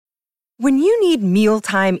When you need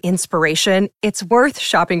mealtime inspiration, it's worth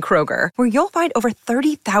shopping Kroger, where you'll find over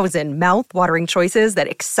 30,000 mouth-watering choices that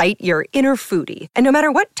excite your inner foodie. And no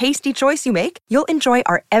matter what tasty choice you make, you'll enjoy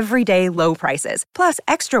our everyday low prices, plus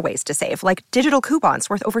extra ways to save, like digital coupons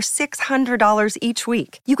worth over $600 each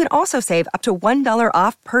week. You can also save up to $1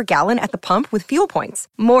 off per gallon at the pump with fuel points.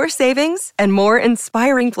 More savings and more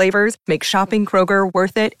inspiring flavors make shopping Kroger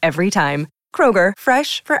worth it every time. Kroger,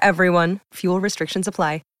 fresh for everyone. Fuel restrictions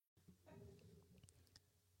apply.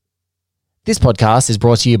 This podcast is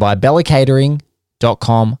brought to you by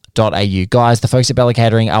bellacatering.com.au. Guys, the folks at Bella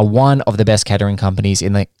Catering are one of the best catering companies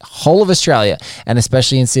in the whole of Australia and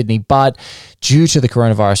especially in Sydney. But due to the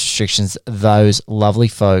coronavirus restrictions, those lovely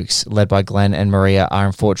folks led by Glenn and Maria are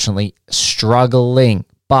unfortunately struggling.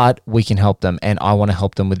 But we can help them, and I want to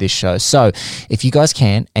help them with this show. So if you guys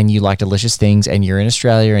can, and you like delicious things, and you're in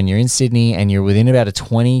Australia, and you're in Sydney, and you're within about a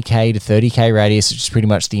 20K to 30K radius, which is pretty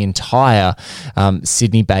much the entire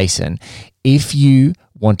Sydney basin, if you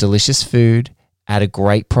want delicious food at a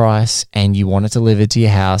great price, and you want it delivered to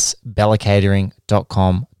your house,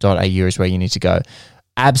 bellacatering.com.au is where you need to go.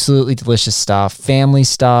 Absolutely delicious stuff, family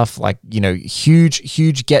stuff, like,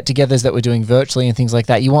 huge get-togethers that we're doing virtually and things like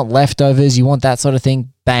that. You want leftovers, you want that sort of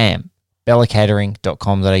thing, bam,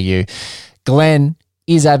 bellacatering.com.au. Glenn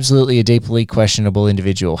is absolutely a deeply questionable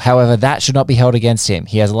individual. However, that should not be held against him.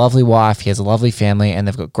 He has a lovely wife, he has a lovely family, and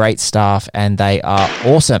they've got great staff, and they are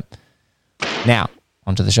awesome. Now,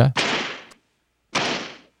 onto the show.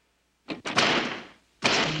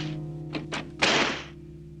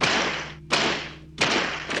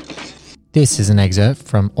 This is an excerpt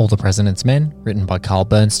from All the President's Men, written by Carl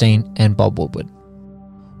Bernstein and Bob Woodward.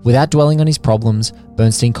 Without dwelling on his problems,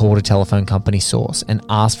 Bernstein called a telephone company source and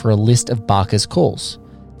asked for a list of Barker's calls.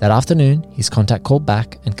 That afternoon, his contact called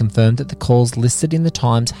back and confirmed that the calls listed in the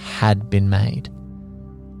Times had been made.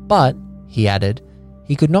 But, he added,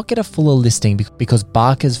 he could not get a fuller listing because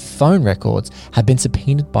Barker's phone records had been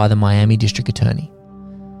subpoenaed by the Miami District Attorney.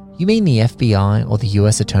 You mean the FBI or the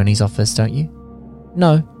US Attorney's Office, don't you?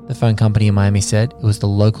 No, the phone company in Miami said. It was the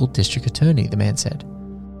local district attorney, the man said.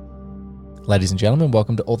 Ladies and gentlemen,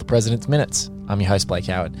 welcome to All the President's Minutes. I'm your host, Blake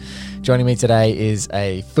Howard. Joining me today is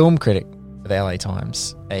a film critic for the LA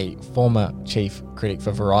Times, a former chief critic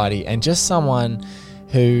for Variety, and just someone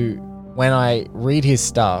who, when I read his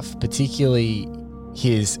stuff, particularly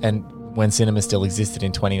his, and when cinema still existed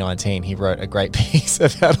in 2019, he wrote a great piece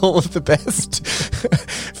about all of the best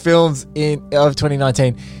films of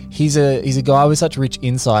 2019. He's a guy with such rich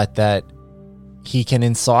insight that he can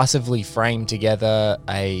incisively frame together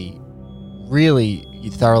a really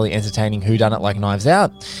thoroughly entertaining whodunit like Knives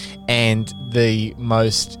Out and the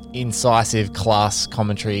most incisive class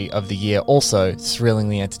commentary of the year, also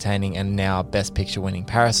thrillingly entertaining and now Best Picture winning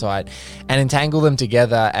Parasite, and entangle them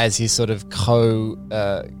together as his sort of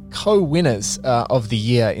co-winners of the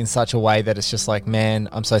year in such a way that it's just like, man,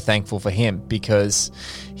 I'm so thankful for him because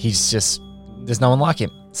there's no one like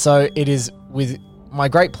him. So it is with my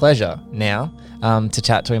great pleasure now to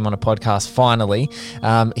chat to him on a podcast finally.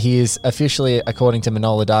 He is officially, according to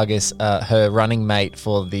Manohla Dargis, her running mate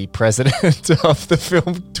for the president of the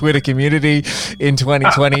film Twitter community in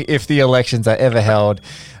 2020 if the elections are ever held.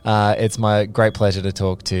 It's my great pleasure to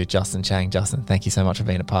talk to Justin Chang. Justin, thank you so much for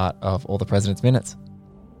being a part of All the President's Minutes.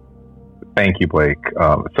 Thank you, Blake.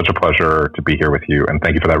 It's such a pleasure to be here with you, and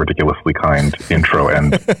thank you for that ridiculously kind intro.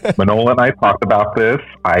 And Manohla and I talked about this.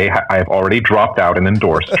 I've already dropped out and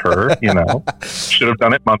endorsed her. Should have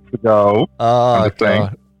done it months ago. Oh, I'm just saying.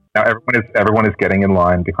 Now everyone is getting in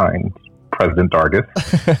line behind President Dargis.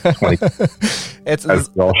 There's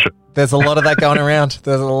a lot of that going around.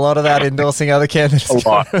 There's a lot of that endorsing other candidates.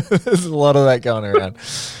 There's a lot of that going around.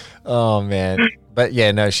 Oh man. But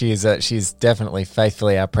yeah, no, she's definitely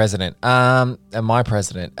faithfully our president, and my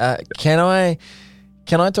president. Can I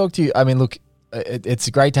talk to you? I mean, look, it's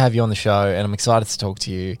great to have you on the show, and I'm excited to talk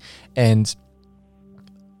to you. And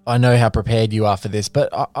I know how prepared you are for this, but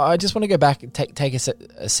I just want to go back and take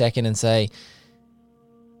a second and say,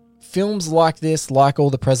 films like this, like All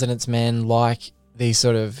the President's Men, like these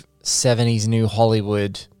sort of 70s New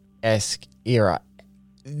Hollywood-esque era.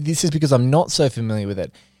 This is because I'm not so familiar with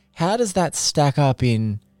it. How does that stack up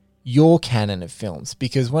in your canon of films?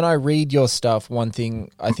 Because when I read your stuff, one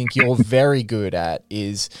thing I think you're very good at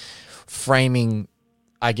is framing,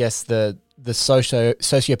 I guess, the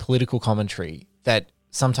socio-political commentary that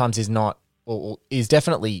sometimes is not, or is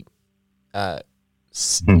definitely there.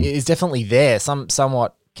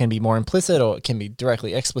 Somewhat can be more implicit or it can be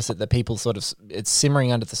directly explicit that people sort of, it's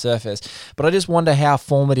simmering under the surface. But I just wonder how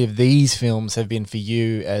formative these films have been for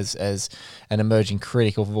you as an emerging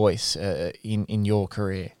critical voice in your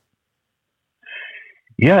career.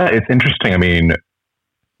 Yeah, it's interesting. I mean,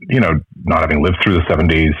 not having lived through the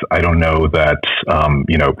 70s, I don't know that,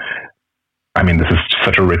 I mean, this is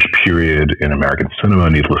such a rich period in American cinema,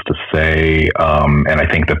 needless to say. And I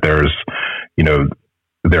think that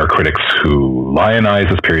there are critics who lionize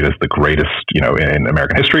this period as the greatest, in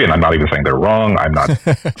American history. And I'm not even saying they're wrong. I'm not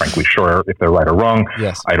frankly sure if they're right or wrong.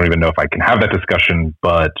 Yes. I don't even know if I can have that discussion.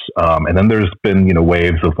 But, and then there's been,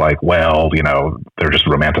 waves of like, well, they're just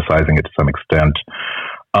romanticizing it to some extent.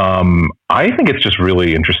 I think it's just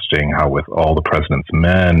really interesting how with All the President's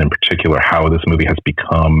Men in particular, how this movie has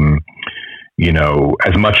become,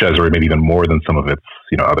 as much as, or maybe even more than some of its,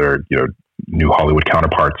 other, new Hollywood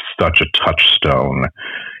counterparts, such a touchstone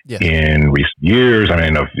in recent years. I mean, I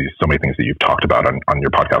know so many things that you've talked about on your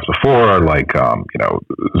podcast before, like,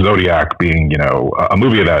 Zodiac being, a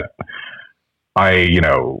movie that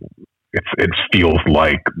it feels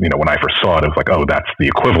like, when I first saw it, it was like, oh, that's the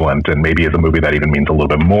equivalent. And maybe it's a movie that even means a little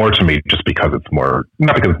bit more to me just because it's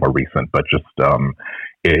not because it's more recent, but just,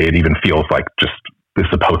 it even feels like just this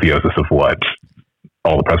apotheosis of what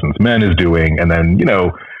All the President's Men is doing. And then,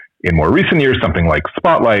 in more recent years, something like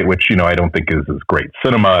Spotlight, which, I don't think is as great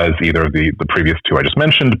cinema as either of the previous two I just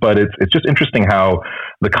mentioned, but it's just interesting how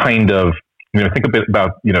the kind of, think a bit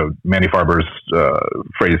about, Manny Farber's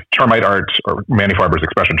phrase termite art, or Manny Farber's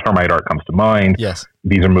expression termite art comes to mind. Yes.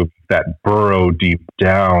 These are movies that burrow deep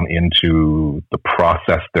down into the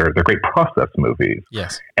process. They're great process movies.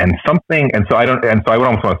 Yes. And so I would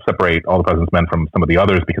almost want to separate All the President's Men from some of the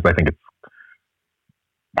others, because I think it's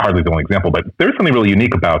hardly the only example, but there's something really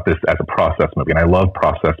unique about this as a process movie. And I love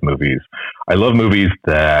process movies. I love movies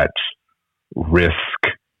that risk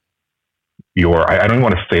I don't even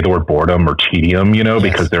want to say the word boredom or tedium,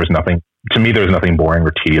 because there's nothing boring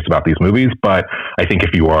or tedious about these movies. But I think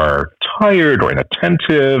if you are tired or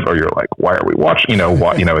inattentive, or you're like, why are we watching,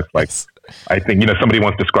 it's like, I think, somebody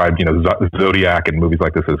once described, Zodiac and movies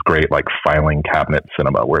like this as great, like filing cabinet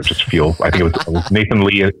cinema, where it just feels, I think it was Nathan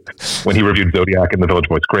Lee, when he reviewed Zodiac and The Village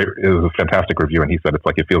Voice, great. It was a fantastic review. And he said, it's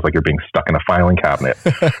like, it feels like you're being stuck in a filing cabinet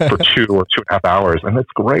for 2 or 2.5 hours. And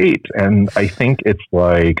it's great. And I think it's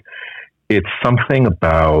like, it's something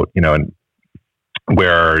about,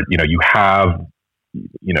 where, you have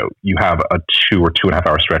a 2 or 2.5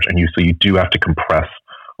 hour stretch, and so you do have to compress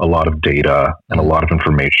a lot of data and a lot of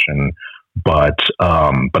information, but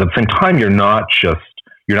at the same time, you're not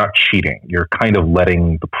cheating. You're kind of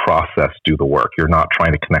letting the process do the work. You're not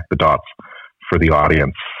trying to connect the dots for the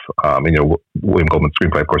audience. William Goldman's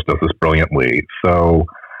screenplay, of course, does this brilliantly. So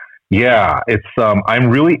yeah, it's, I'm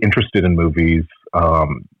really interested in movies,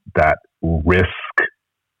 that risk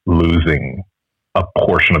losing a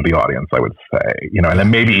portion of the audience, I would say, and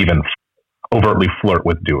then maybe even overtly flirt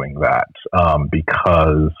with doing that,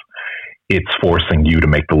 because it's forcing you to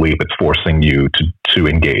make the leap. It's forcing you to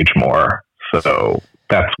engage more. So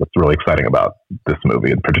that's what's really exciting about this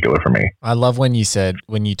movie in particular for me. I love when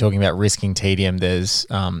you're talking about risking tedium, there's,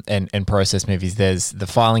 and process movies, there's the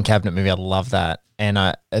filing cabinet movie. I love that.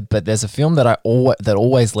 But there's a film that that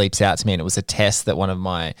always leaps out to me, and it was a test that one of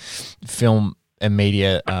my film and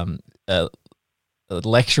media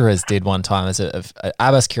lecturers did one time. As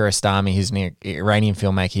Abbas Kiarostami, who's an Iranian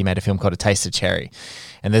filmmaker, he made a film called A Taste of Cherry,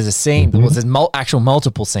 and there's a scene. There's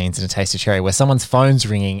multiple scenes in A Taste of Cherry where someone's phone's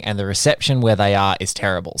ringing and the reception where they are is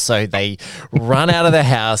terrible. So they run out of the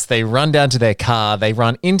house, they run down to their car, they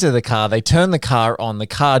run into the car, they turn the car on, the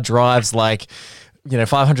car drives like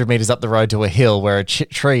 500 meters up the road to a hill where a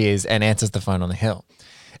tree is, and answers the phone on the hill.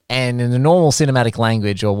 And in the normal cinematic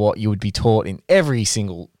language, or what you would be taught in every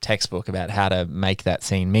single textbook about how to make that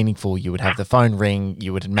scene meaningful, you would have the phone ring.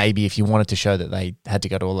 You would maybe, if you wanted to show that they had to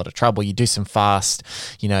go to a lot of trouble, you do some fast,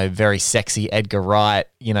 very sexy Edgar Wright,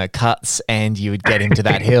 cuts, and you would get him to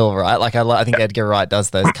that hill, right? Like I think Edgar Wright does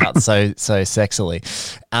those cuts so sexily.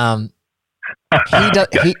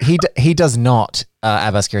 He does not.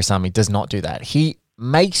 Abbas Kiarostami does not do that. He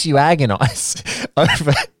makes you agonize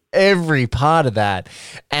over every part of that,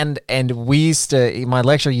 and my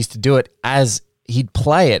lecturer used to do it as he'd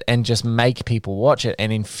play it and just make people watch it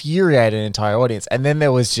and infuriate an entire audience. And then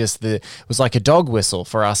there was it was like a dog whistle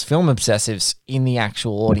for us film obsessives in the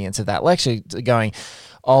actual audience of that lecture, going,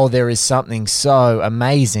 oh, there is something so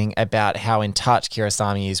amazing about how in touch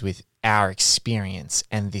Kiarostami is with our experience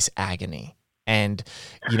and this agony. And,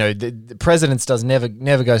 the President's does never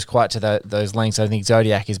goes quite to those lengths. I think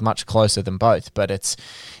Zodiac is much closer than both, but it's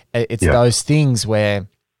those things where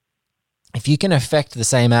if you can affect the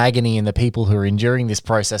same agony in the people who are enduring this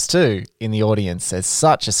process too in the audience, there's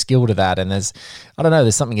such a skill to that. And there's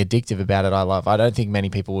something addictive about it I love. I don't think many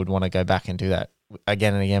people would want to go back and do that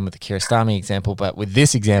again and again with the Kiarostami example, but with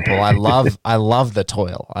this example, I love the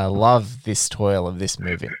toil. I love this toil of this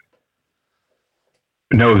movie.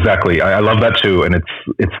 No, exactly. I love that too, and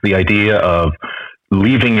it's the idea of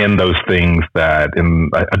leaving in those things that in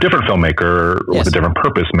a different filmmaker with a different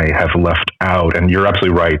purpose may have left out. And you're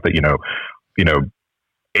absolutely right that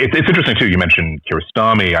it's interesting too. You mentioned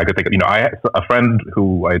Kiarostami. I could think a friend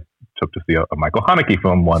who I took to see a Michael Haneke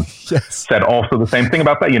film once said also the same thing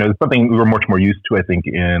about that. It's something we were much more used to, I think,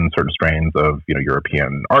 in certain strains of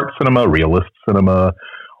European art cinema, realist cinema,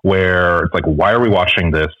 where it's like, why are we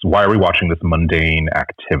watching this? Why are we watching this mundane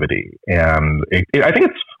activity? And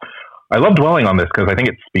I love dwelling on this because I think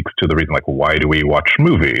it speaks to the reason, like, why do we watch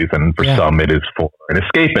movies? And for some, it is for an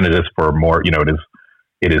escape, and it is for more,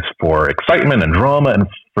 it is for excitement and drama. And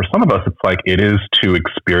for some of us, it's like, it is to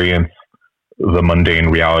experience the mundane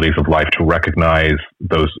realities of life, to recognize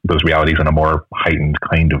those realities in a more heightened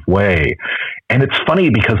kind of way. And it's funny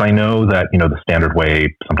because I know that, the standard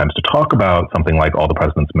way sometimes to talk about something like All the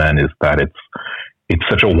President's Men is that it's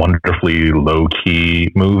such a wonderfully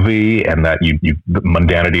low-key movie, and that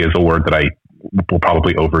mundanity is a word that I will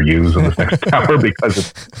probably overuse in this next hour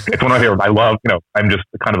because it's one of my favorite. I love,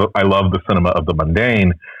 I love the cinema of the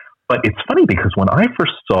mundane. But it's funny because when I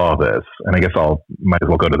first saw this, and I guess might as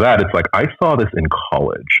well go to that, it's like I saw this in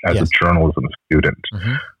college as a journalism student.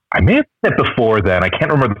 Mm-hmm. I may have seen it before then. I can't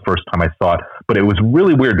remember the first time I saw it, but it was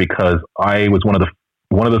really weird because I was one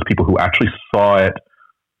of those people who actually saw it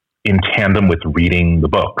in tandem with reading the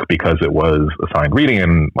book, because it was assigned reading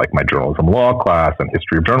in like my journalism law class and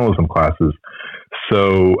history of journalism classes.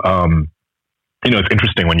 So, it's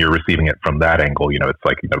interesting when you're receiving it from that angle. It's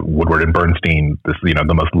like Woodward and Bernstein, this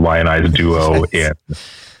the most lionized duo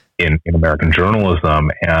in American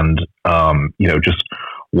journalism, and just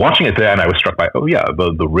watching it then, I was struck by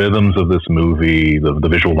the rhythms of this movie, the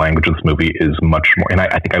visual language of this movie is much more. And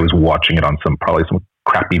I think I was watching it on probably some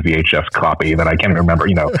crappy VHS copy that I can't remember.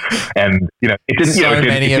 And it didn't.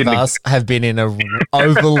 Many of us have been in a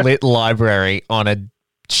overlit library on a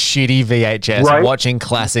shitty VHS watching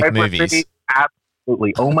classic movies.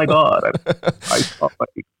 Absolutely. Oh my God. I was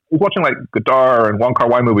watching like Godard and Wong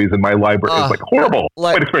Kar-wai movies in my library. It was like horrible.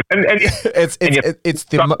 I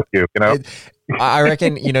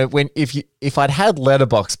reckon, if I'd had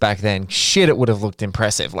Letterboxd back then, shit, it would have looked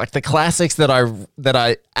impressive. Like the classics that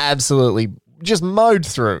I absolutely just mowed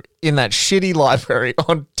through in that shitty library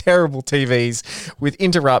on terrible TVs with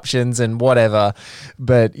interruptions and whatever.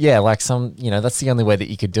 But yeah, like that's the only way that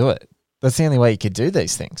you could do it. That's the only way you could do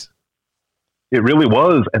these things. It really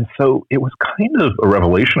was. And so it was kind of a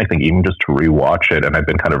revelation, I think, even just to rewatch it. And I've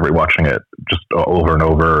been kind of rewatching it just over and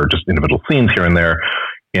over, just individual scenes here and there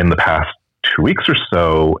in the past 2 weeks or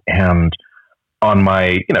so. And on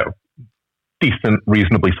my, decent,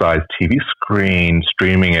 reasonably sized TV screen,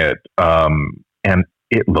 streaming it, and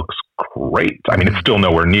it looks great. I mean, it's still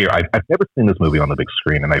nowhere near. I've never seen this movie on the big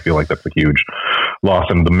screen, and I feel like that's a huge loss.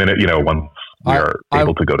 And the minute, once we are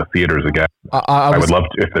able to go to theaters again, I would love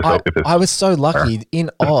to. If this, I was so lucky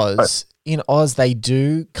in Oz. In Oz, they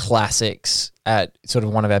do classics at sort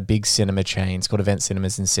of one of our big cinema chains called Event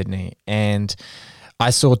Cinemas in Sydney, and I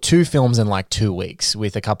saw 2 films in like 2 weeks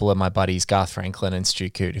with a couple of my buddies, Garth Franklin and Stu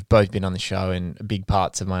Coote, who've both been on the show and big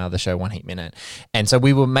parts of my other show, One Heat Minute. And so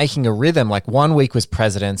we were making a rhythm. Like 1 week was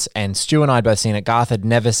Presidents, and Stu and I had both seen it. Garth had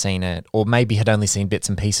never seen it, or maybe had only seen bits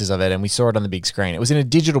and pieces of it, and we saw it on the big screen. It was in a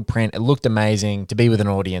digital print. It looked amazing. To be with an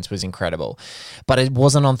audience was incredible. But it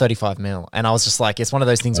wasn't on 35mm. And I was just like, it's one of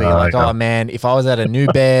those things where you're like, oh man, if I was at a New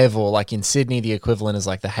Bev or like in Sydney, the equivalent is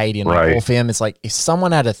like the Haiti and Orpheum. It's like if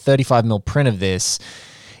someone had a 35mm print of this,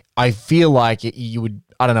 I feel like you would,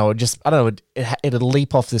 it'd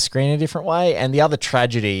leap off the screen in a different way. And the other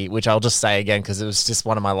tragedy, which I'll just say again, because it was just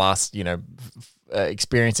one of my last,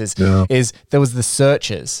 experiences, is there was the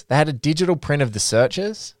Searchers. They had a digital print of the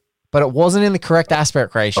Searchers, but it wasn't in the correct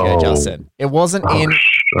aspect ratio, Justin. It wasn't in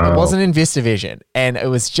VistaVision. And it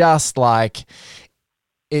was just like,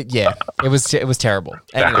 it was terrible.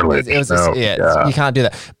 And it was you can't do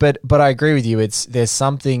that. But I agree with you. There's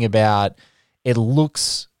something about, it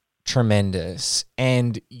looks tremendous.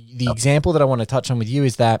 And the example that I want to touch on with you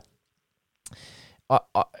is that,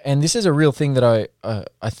 and this is a real thing that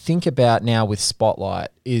I think about now with Spotlight,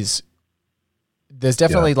 is there's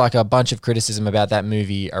definitely like a bunch of criticism about that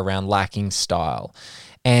movie around lacking style.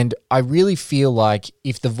 And I really feel like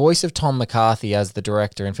if the voice of Tom McCarthy as the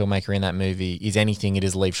director and filmmaker in that movie is anything, it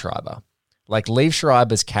is Liev Schreiber. Like Liev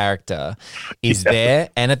Schreiber's character is there,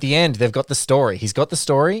 and at the end they've got the story. He's got the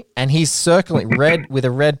story, and he's circling red with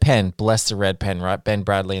a red pen. Bless the red pen, right? Ben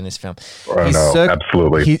Bradley in this film.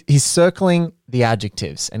 Absolutely. He's circling the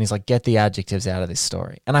adjectives, and he's like, get the adjectives out of this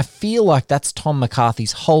story. And I feel like that's Tom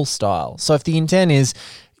McCarthy's whole style. So if the intent is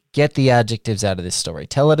get the adjectives out of this story,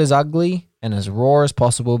 tell it as ugly and as raw as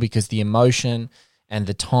possible, because the emotion and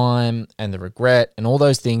the time and the regret and all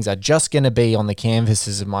those things are just going to be on the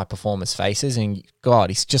canvases of my performers' faces. And God,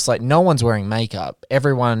 it's just like no one's wearing makeup.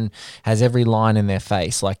 Everyone has every line in their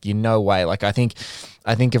face. Like, no way. Like, I think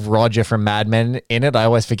of Roger from Mad Men in it. I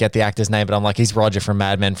always forget the actor's name, but I'm like, he's Roger from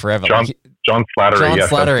Mad Men forever. John Slattery.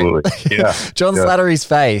 Yes, absolutely. Yeah. John Slattery's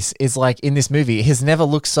face is like, in this movie, has never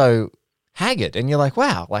looked so haggard, and you're like,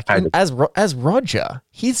 wow, like as Roger,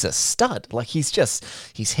 he's a stud. Like, he's just,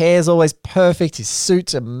 his hair's always perfect, his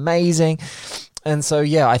suit's amazing. And so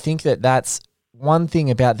yeah, I think that's one thing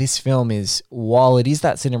about this film is, while it is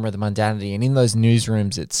that cinema of the mundanity, and in those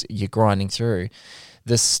newsrooms you're grinding through,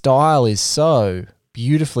 the style is so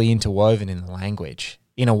beautifully interwoven in the language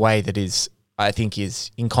in a way that is, I think,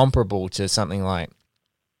 is incomparable to something like,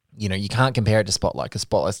 you can't compare it to Spotlight, because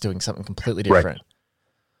Spotlight's doing something completely different. Right.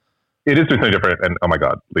 It is something different, and oh my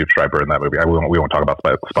God, Liev Schreiber in that movie. We won't talk about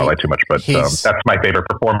Spotlight too much, but that's my favorite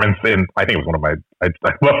performance. And I think it was one of my. I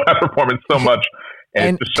love that performance so much,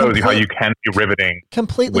 and it just shows you how you can be riveting.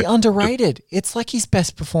 Completely underrated. It's like his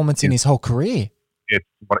best performance in his whole career.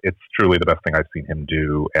 It's truly the best thing I've seen him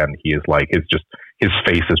do, and he is like his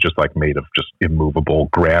face is just like made of just immovable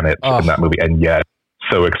granite in that movie, and yet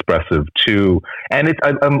so expressive too. And I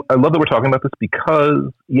love that we're talking about this,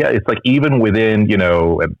 because it's like, even within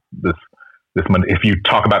this if you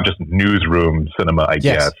talk about just newsroom cinema, I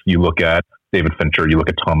guess you look at David Fincher, you look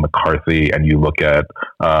at Tom McCarthy, and you look at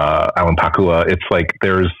Alan Pakula. It's like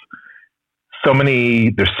there's such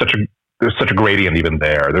a gradient even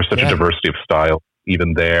there. There's such a diversity of style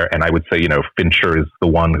even there. And I would say, Fincher is the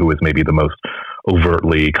one who is maybe the most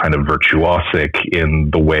overtly kind of virtuosic in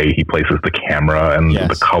the way he places the camera and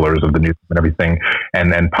the colors of the news and everything.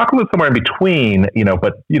 And Pakula is somewhere in between,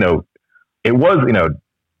 but it was,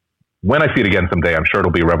 when I see it again someday, I'm sure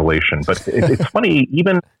it'll be a revelation. But it's funny,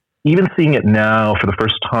 even seeing it now for the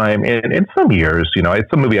first time in some years,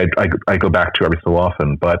 it's a movie I go back to every so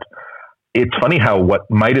often, but it's funny how what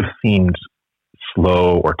might have seemed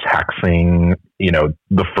slow or taxing,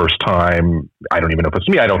 the first time, I don't even know if it's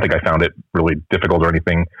me. I don't think I found it really difficult or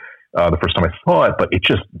anything the first time I saw it, but it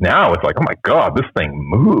just, now it's like, oh my God, this thing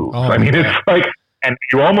moves. It's like, and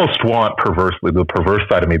you almost want the perverse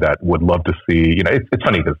side of me that would love to see, it's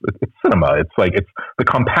funny because it's cinema. It's like, the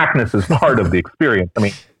compactness is part of the experience. I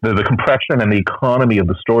mean, the compression and the economy of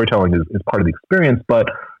the storytelling is part of the experience, but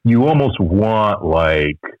you almost want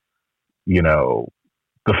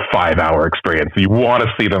the 5-hour experience. You want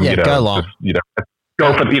to see them, go long.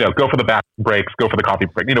 Go for the bathroom breaks, go for the coffee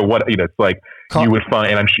break. It's like you would find,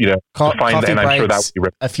 and I'm find, and I'm sure that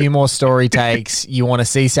would be a few more story takes. You want to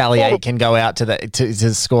see Sally Aitken go out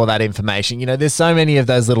to score that information. There's so many of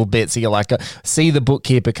those little bits. That you're like, see the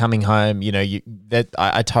bookkeeper coming home.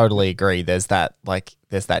 I totally agree. There's that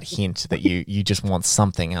hint that you just want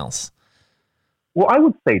something else. Well, I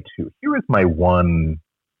would say too. Here is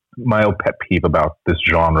my old pet peeve about this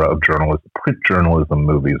genre of journalism, print journalism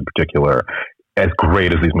movies in particular, as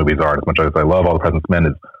great as these movies are, as much as I love All the President's Men,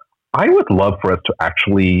 is I would love for us to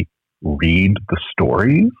actually read the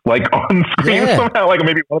stories, like on screen somehow, like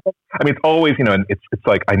maybe one of them. I mean, it's always, and it's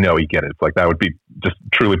like, I know you get it. It's like, that would be just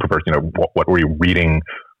truly perverse. What were you reading?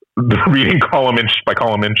 Reading column inch by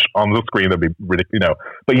column inch on the screen, that'd be ridiculous,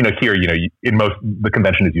 But here, in most, the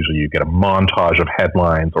convention is usually you get a montage of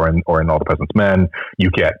headlines, or in All the President's Men,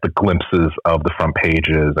 you get the glimpses of the front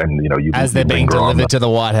pages, and as they're being delivered to the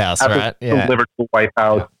White House, right? Yeah. Delivered to the White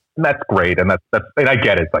House, and that's great, and that's and I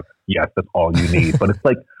get it. It's like, yes, that's all you need, but it's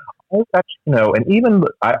like, and even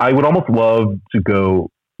I would almost love to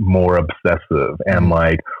go more obsessive and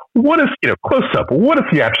like, what if, close up, what if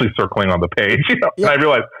you're actually circling on the page? And I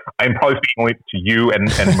realize I'm probably speaking only to you and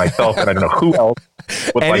myself, and I don't know who else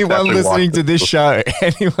would anyone like listening to this show,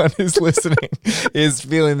 anyone who's listening is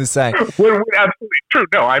feeling the same. Well, absolutely true.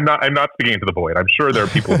 No, I'm not speaking into the void. I'm sure there are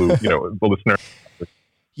people who, the listener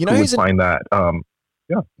who would find that.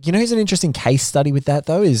 Who's an interesting case study with that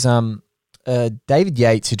though is David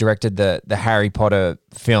Yates, who directed the Harry Potter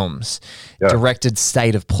films, directed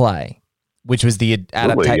State of Play, which was the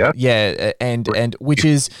adaptation, and which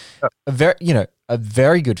is a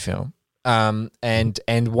very good film,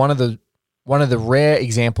 and one of the rare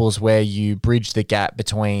examples where you bridge the gap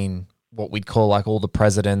between what we'd call like All the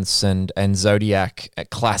Presidents and Zodiac,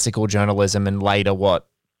 classical journalism, and later what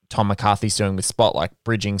Tom McCarthy's doing with Spot, like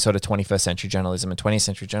bridging sort of 21st century journalism and 20th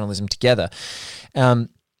century journalism together.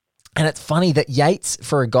 And it's funny that Yates,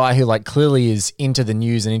 for a guy who like clearly is into the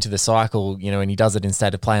news and into the cycle, you know, and he does it in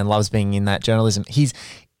State of Play and loves being in that journalism,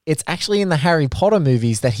 it's actually in the Harry Potter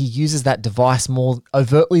movies that he uses that device more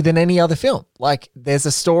overtly than any other film. Like there's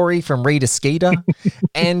a story from Rita Skeeter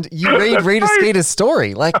and you read Rita Skeeter's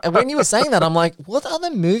story. Like when you were saying that, I'm like, what other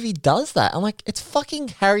movie does that? I'm like, it's fucking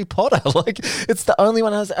Harry Potter. Like it's the only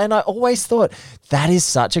one. And I always thought that is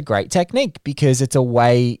such a great technique because it's a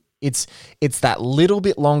way. It's that little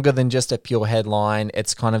bit longer than just a pure headline.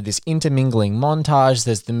 It's kind of this intermingling montage.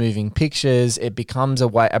 There's the moving pictures. It becomes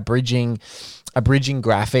a bridging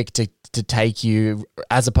graphic to take you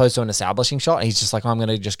as opposed to an establishing shot. He's just like, I'm going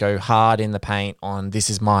to just go hard in the paint on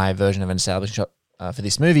this is my version of an establishing shot for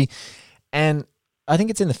this movie. And I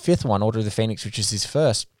think it's in the fifth one, Order of the Phoenix, which is his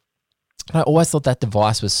first. I always thought that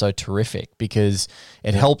device was so terrific because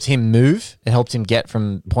it helped him move. It helped him get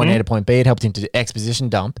from point A to point B. It helped him to exposition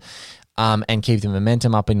dump and keep the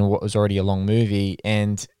momentum up in what was already a long movie.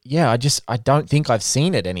 And yeah, I don't think I've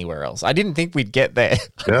seen it anywhere else. I didn't think we'd get there.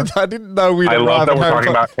 Yeah. I didn't know we'd arrive. I love that we're talking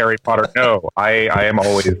about Harry Potter. No, I am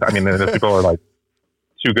always, I mean, people are like,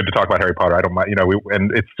 too good to talk about Harry Potter. I don't mind, you know,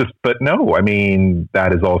 and it's just, but no, I mean,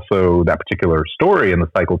 that is also, that particular story in the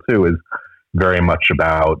cycle too is very much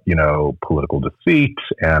about, you know, political deceit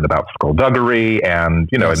and about skullduggery. And,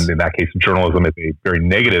 you know, yes. and in that case, journalism is a very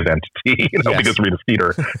negative entity, you know, yes. because Rita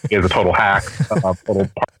Skeeter is a total hack, total,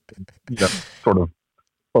 you know, sort of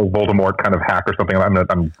Voldemort kind of hack or something.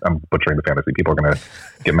 I'm butchering the fantasy. People are going to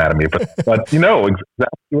get mad at me, but you know,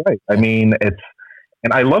 exactly right. I mean,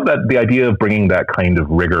 and I love that the idea of bringing that kind of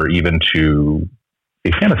rigor even to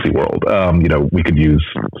a fantasy world. You know, we could use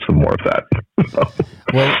some more of that.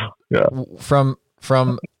 Well, yeah. From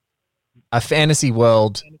a fantasy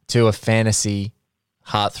world to a fantasy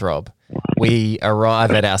heartthrob, we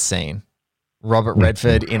arrive at our scene. Robert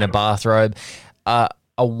Redford in a bathrobe. A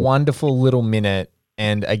wonderful little minute.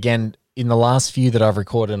 And again, in the last few that I've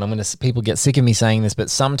recorded, and people get sick of me saying this, but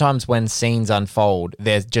sometimes when scenes unfold,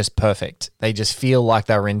 they're just perfect. They just feel like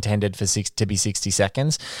they were intended to be 60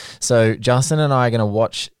 seconds. So Justin and I are going to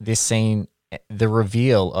watch this scene, the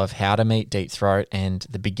reveal of how to meet Deep Throat and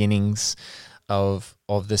the beginnings of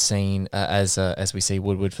the scene as we see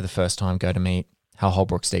Woodward for the first time go to meet Hal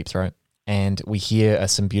Holbrook's Deep Throat. And we hear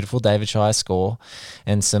some beautiful David Shire score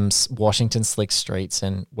and some Washington Slick Streets.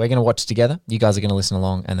 And we're going to watch together. You guys are going to listen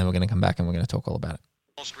along, and then we're going to come back and we're going to talk all about it.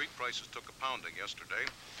 Wall Street prices took a pounding yesterday,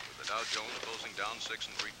 with the Dow Jones closing down 6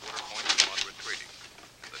 3/4 points in moderate trading.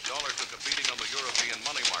 And the dollar took a beating on the European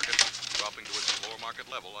money market, dropping to its floor market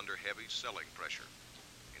level under heavy selling pressure.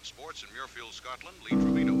 In sports, in Muirfield, Scotland, Lee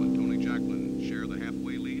Trevino and Tony Jacklin share the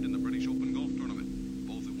halfway lead in the British Open Golf Tournament,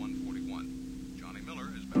 both at 141. Johnny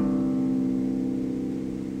Miller is back.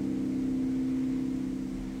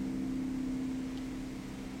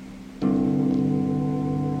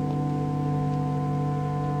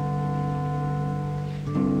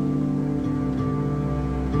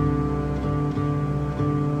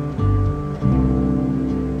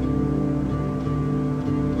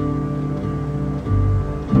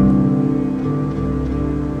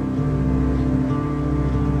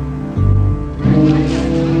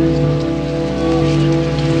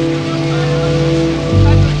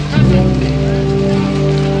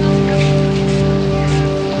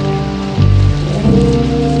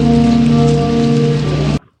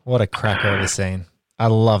 What a cracker of a scene. I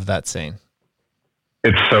love that scene.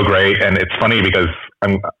 It's so great. And it's funny because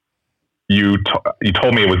you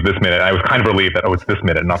told me it was this minute. I was kind of relieved that, it's this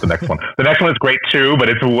minute, not the next one. The next one is great too, but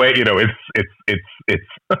it's way, you know, it's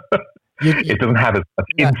it doesn't have as much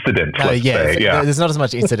incident. There's not as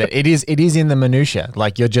much incident. It is in the minutia.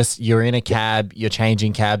 Like you're in a cab, you're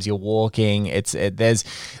changing cabs, you're walking. There's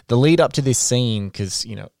the lead up to this scene because,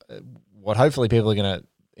 you know, what hopefully people are going to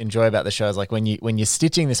enjoy about the show is like when you're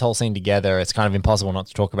stitching this whole scene together, it's kind of impossible not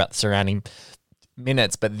to talk about the surrounding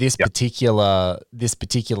minutes. But this particular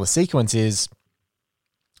sequence is,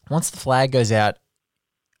 once the flag goes out,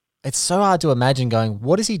 it's so hard to imagine going,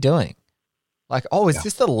 what is he doing? Like, is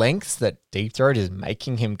this the lengths that Deep Throat is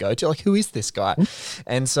making him go to? Like, who is this guy?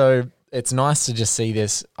 And so it's nice to just see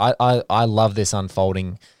this. I love this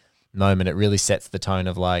unfolding moment. It really sets the tone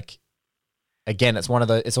of, like, again, it's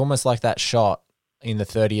almost like that shot in the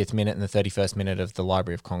 30th minute and the 31st minute of the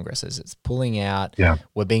Library of Congress as it's pulling out. Yeah.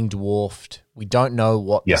 We're being dwarfed. We don't know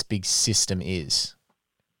what this big system is,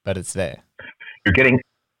 but it's there. You're getting,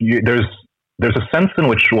 there's a sense in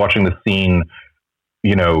which watching the scene,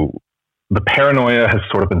 you know, the paranoia has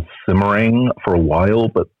sort of been simmering for a while,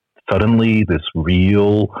 but suddenly this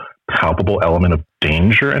real palpable element of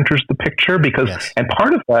danger enters the picture because, and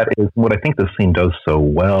part of that is what I think this scene does so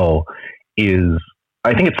well is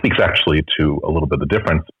I think it speaks actually to a little bit of the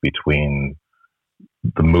difference between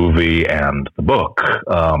the movie and the book,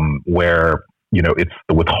 where, you know, it's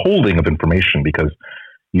the withholding of information because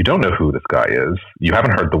you don't know who this guy is. You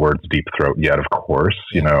haven't heard the words Deep Throat yet, of course,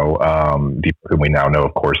 you know, Deep, whom we now know,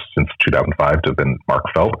 of course, since 2005 to have been Mark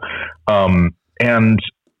Felt. And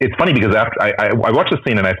it's funny because after I watched the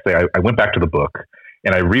scene and I went back to the book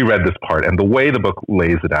and I reread this part, and the way the book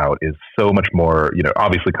lays it out is so much more, you know,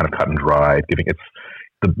 obviously kind of cut and dry,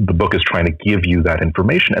 the book is trying to give you that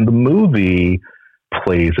information, and the movie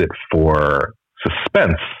plays it for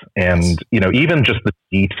suspense and, you know, even just the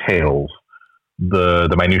details,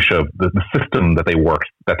 the minutia of the system that they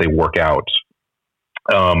work out,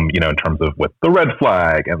 you know, in terms of with the red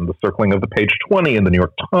flag and the circling of the page 20 in the New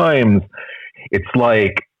York Times. It's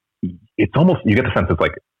like, it's almost, you get the sense it's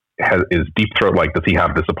like, is Deep Throat, like, does he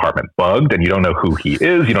have this apartment bugged? And you don't know who he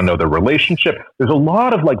is. You don't know their relationship. There's a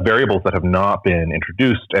lot of like variables that have not been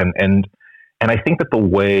introduced. And I think that the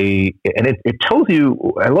way, and it tells you,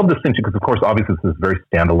 I love this scene too, because of course, obviously this is very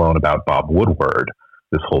standalone about Bob Woodward,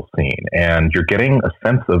 this whole scene. And you're getting a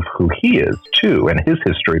sense of who he is too, and his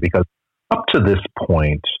history, because up to this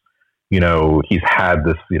point, you know, he's had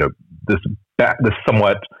this, you know, this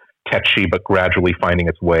somewhat catchy, but gradually finding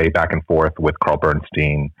its way back and forth with Carl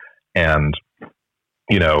Bernstein. And,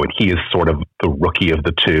 you know, he is sort of the rookie of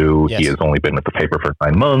the two. Yes. He has only been with the paper for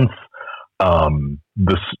 9 months.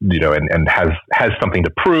 This, you know, and has something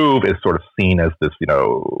to prove, is sort of seen as this, you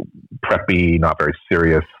know, preppy, not very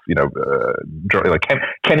serious, you know, like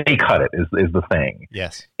can he cut it is the thing.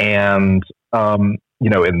 Yes. And, you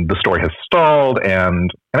know, and the story has stalled, and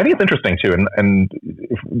I think it's interesting too. And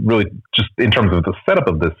really just in terms of the setup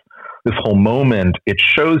of this whole moment, it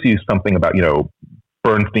shows you something about, you know,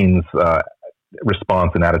 Bernstein's,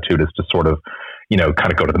 response and attitude is to sort of, you know, kind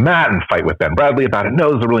of go to the mat and fight with Ben Bradley about it. No,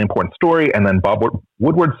 this is a really important story. And then Bob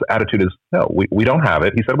Woodward's attitude is, no, we don't have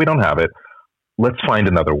it. He said, we don't have it. Let's find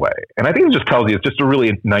another way. And I think it just tells you, it's just a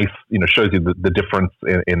really nice, you know, shows you the difference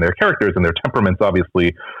in their characters, and their temperaments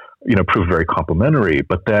obviously, you know, prove very complementary.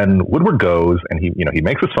 But then Woodward goes and he, you know, he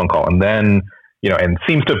makes this phone call, and then, you know, and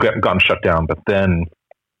seems to have gotten shut down, but then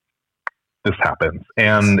this happens.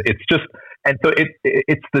 And it's just, and so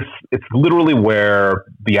it's literally where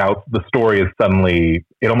the story is suddenly,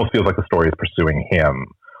 it almost feels like the story is pursuing him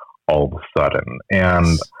all of a sudden.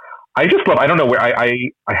 And I just love, I don't know where I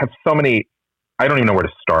have so many, I don't even know where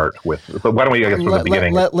to start with. But why don't we, I guess, from the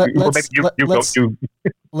beginning?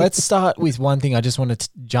 Let's start with one thing. I just want to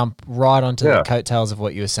jump right onto the coattails of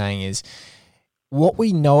what you were saying is what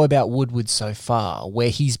we know about Woodward so far, where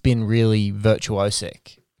he's been really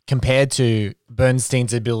virtuosic compared to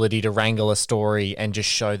Bernstein's ability to wrangle a story and just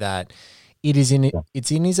show that it's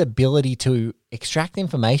in his ability to extract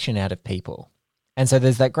information out of people. And so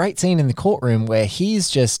there's that great scene in the courtroom where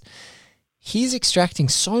he's extracting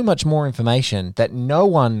so much more information that no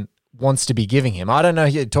one wants to be giving him. I don't know,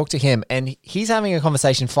 you talk to him and he's having a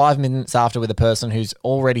conversation 5 minutes after with a person who's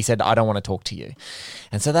already said, I don't want to talk to you.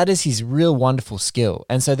 And so that is his real wonderful skill.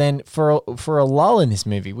 And so then for a lull in this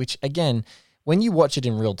movie, which again, when you watch it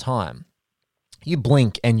in real time, you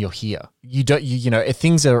blink and you're here. You know,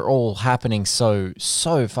 things are all happening so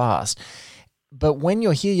fast. But when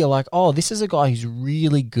you're here, you're like, oh, this is a guy who's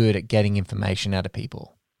really good at getting information out of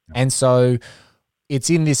people. And so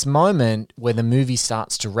it's in this moment where the movie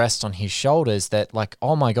starts to rest on his shoulders that, like,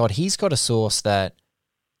 oh my God, he's got a source that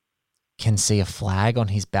can see a flag on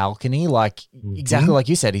his balcony. Like, exactly like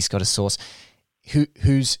you said, he's got a source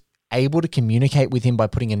who's able to communicate with him by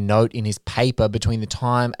putting a note in his paper between the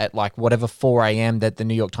time at like whatever 4 a.m. that the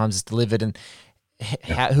New York Times is delivered, and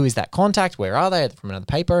who is that contact? Where are they? From another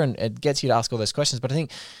paper, and it gets you to ask all those questions. But I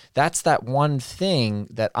think that's that one thing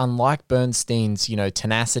that, unlike Bernstein's, you know,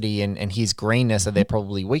 tenacity and his greenness are their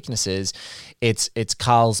probably weaknesses, it's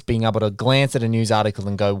Carl's being able to glance at a news article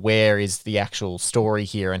and go, where is the actual story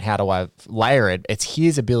here, and how do I layer it? It's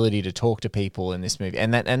his ability to talk to people in this movie,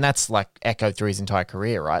 and that's like echoed through his entire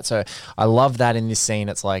career, right? So I love that in this scene.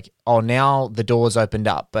 It's like, oh, now the door's opened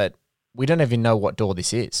up, but we don't even know what door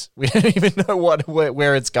this is. We don't even know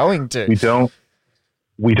where it's going to.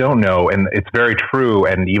 We don't know. And it's very true.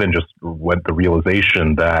 And even just with the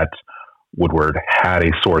realization that Woodward had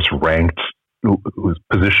a source ranked, who's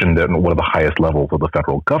positioned at one of the highest levels of the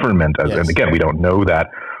federal government. And again, we don't know that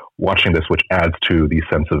watching this, which adds to the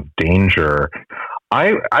sense of danger.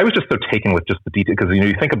 I was just so taken with just the detail, because, you know,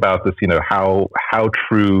 you think about this, you know, how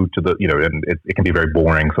true to the, you know, and it can be very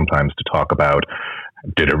boring sometimes to talk about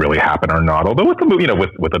did it really happen or not? Although with the movie, with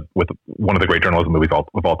one of the great journalism movies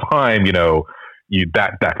of all time,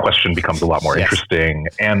 that question becomes a lot more interesting.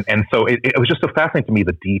 And so it was just so fascinating to me,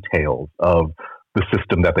 the details of the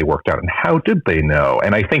system that they worked out and how did they know?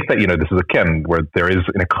 And I think that, this is again where there is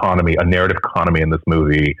a narrative economy in this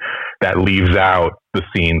movie that leaves out the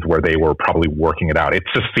scenes where they were probably working it out. It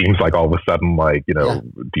just seems like all of a sudden,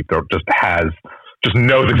 Deep Throat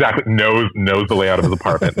knows the layout of his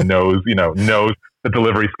apartment, knows the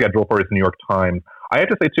delivery schedule for his New York Times. I have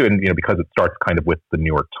to say too, and because it starts kind of with the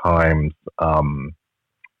New York Times,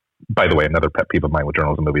 by the way, another pet peeve of mine with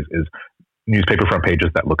journalism movies is newspaper front pages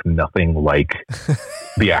that look nothing like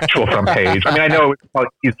the actual front page. I mean, I know it's probably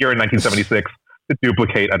easier in 1976 to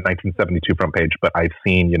duplicate a 1972 front page, but I've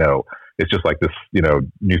seen, it's just like this,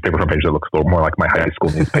 newspaper front page that looks a little more like my high school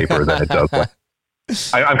newspaper than it does.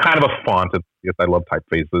 I'm kind of a font of this. I love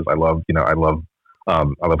typefaces. I love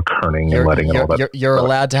kerning and letting and all that. You're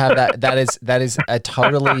allowed to have that. That is a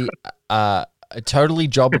totally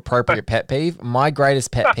job appropriate pet peeve. My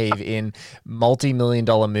greatest pet peeve in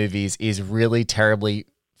multi-million-dollar movies is really terribly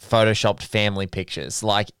photoshopped family pictures.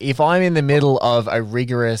 Like if I'm in the middle of a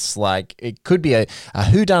rigorous, it could be a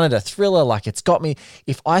whodunit, a thriller, it's got me.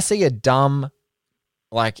 If I see a dumb,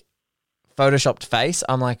 photoshopped face,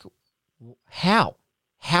 I'm like, how?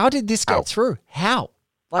 How did this get through? How?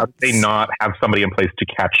 How did they not have somebody in place to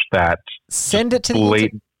catch that? Send it to the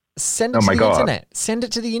internet. Send it to the internet. Send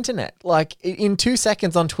it to the internet. In 2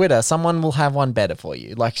 seconds on Twitter, someone will have one better for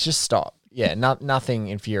you. Just stop. Yeah, nothing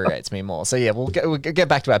infuriates me more. So yeah, we'll get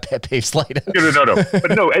back to our pet peeves later. No.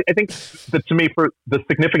 But no, I think that to me, for the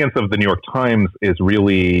significance of the New York Times is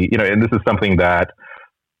really, and this is something that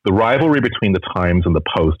the rivalry between the Times and the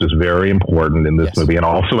Post is very important in this movie, and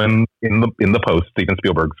also in the Post, Steven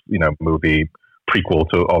Spielberg's movie prequel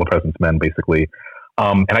to All the President's Men, basically.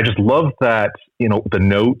 And I just love that, the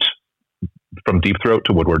note from Deep Throat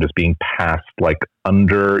to Woodward is being passed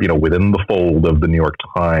under, within the fold of the New York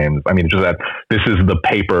Times. I mean, just that this is the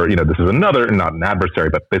paper, this is another, not an adversary,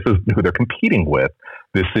 but this is who they're competing with.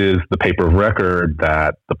 This is the paper of record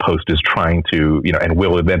that the Post is trying to, and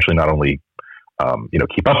will eventually not only,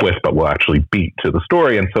 keep up with, but will actually beat to the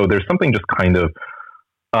story. And so there's something just kind of,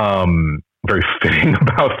 very fitting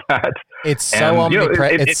about that. It's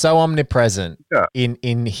so omnipresent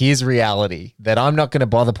in his reality that I'm not going to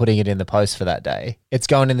bother putting it in the Post for that day. It's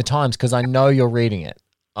going in the Times because I know you're reading it.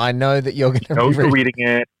 I know that you're going to be reading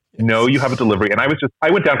it. No, you have a delivery. And I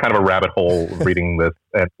went down kind of a rabbit hole reading this,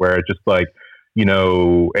 and where it's just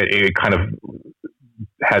it kind of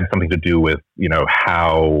had something to do with,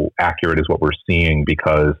 how accurate is what we're seeing,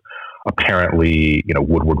 because apparently,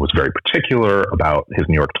 Woodward was very particular about his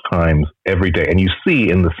New York Times every day. And you see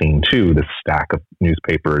in the scene, too, this stack of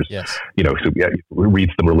newspapers, yes.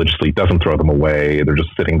 Reads them religiously, doesn't throw them away. They're just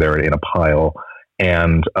sitting there in a pile.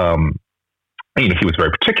 And, he was very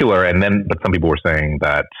particular. But some people were saying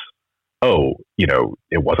that,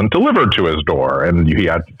 it wasn't delivered to his door. And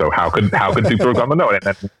how could Deep Throat on the note? And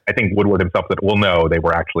then I think Woodward himself said, well, no, they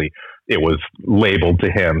were actually, it was labeled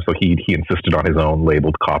to him. So he insisted on his own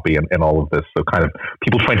labeled copy and all of this. So kind of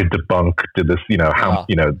people trying to debunk to this, the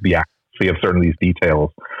accuracy of certain of these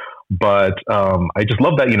details. But I just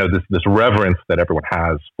love that, this reverence that everyone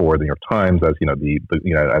has for the New York Times as,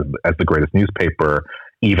 as the greatest newspaper,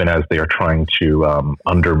 even as they are trying to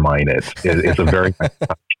undermine it. It's a very nice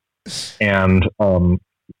touch. And, so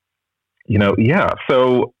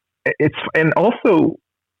it's the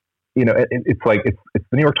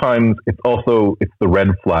New York Times. It's the red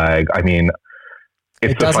flag. I mean,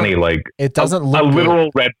 it's so funny, it doesn't look a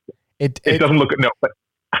literal red. It doesn't look, no, but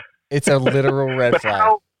it's a literal red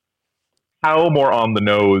flag. How more on the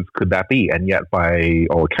nose could that be? And yet by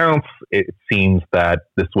all accounts, it seems that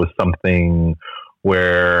this was something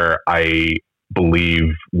where I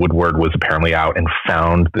believe Woodward was apparently out and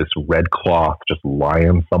found this red cloth just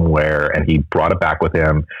lying somewhere, and he brought it back with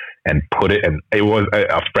him and put it, and it was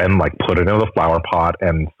a friend put it in the flower pot.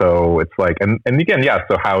 And so it's and again,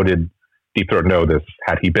 so how did Deep Throat know this?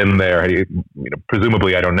 Had he been there?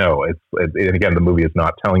 Presumably, I don't know. And again, the movie is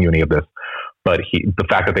not telling you any of this, but the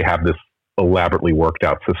fact that they have this elaborately worked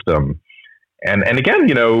out system, and again,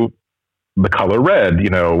 the color red,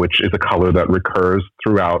 which is a color that recurs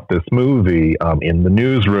throughout this movie, in the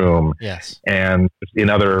newsroom, yes, and in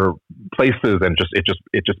other places, and it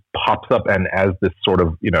just pops up, and as this sort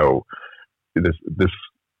of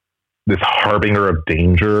this harbinger of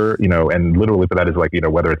danger, and literally for that is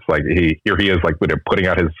whether it's here he is putting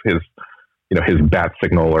out his his bat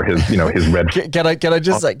signal or his, his red. Can I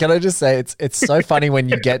just say it's so funny when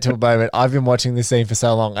you get to a moment. I've been watching this scene for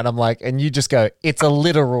so long, and I'm like, and you just go, it's a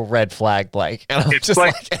literal red flag, Blake. And I'm just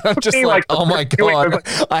like, oh my God,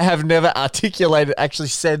 I have never actually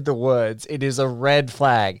said the words. It is a red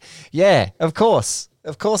flag. Yeah, of course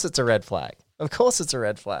it's a red flag. Of course it's a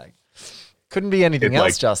red flag. Couldn't be anything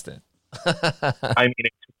else, Justin. I mean,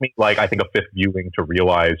 it took me I think a fifth viewing to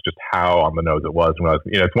realize just how on the nose it was. When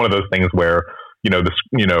it's one of those things where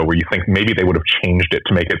where you think maybe they would have changed it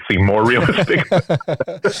to make it seem more realistic. But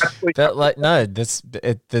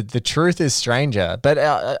the truth is stranger. But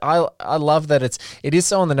I love that it is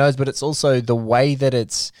so on the nose, but it's also the way that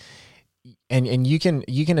it's. And you can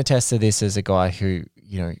attest to this as a guy who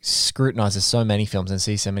scrutinizes so many films and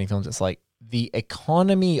sees so many films. It's like the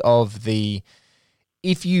economy of the.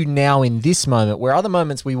 If you now in this moment, where other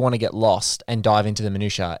moments we want to get lost and dive into the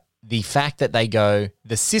minutia, the fact that they go,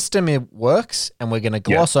 the system it works and we're going to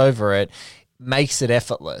gloss over it makes it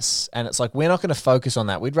effortless. And it's like, we're not going to focus on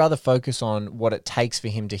that. We'd rather focus on what it takes for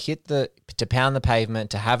him to pound the pavement,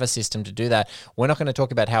 to have a system to do that. We're not going to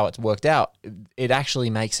talk about how it's worked out. It actually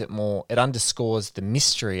makes it more, it underscores the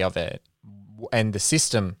mystery of it and the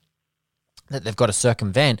system that they've got to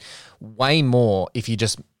circumvent way more if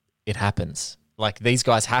it happens. Like, these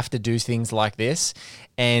guys have to do things like this,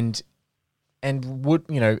 and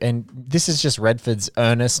this is just Redford's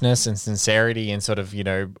earnestness and sincerity and sort of,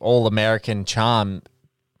 all American charm.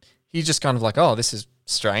 He's just kind of like, oh, this is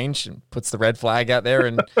strange, and puts the red flag out there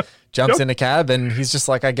and jumps in a cab, and he's just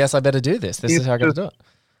like, I guess I better do this. This is how I got to do it.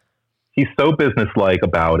 He's so businesslike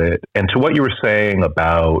about it. And to what you were saying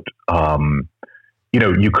about,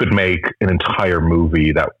 you could make an entire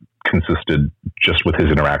movie that consisted just with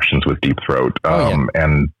his interactions with Deep Throat.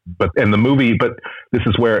 But this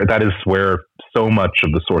is where so much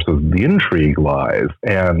of the source of the intrigue lies.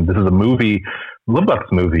 And this is a movie. What I love about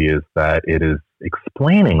this movie is that it is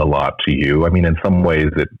explaining a lot to you. I mean, in some ways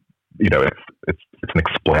it's an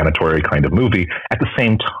explanatory kind of movie. At the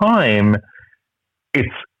same time,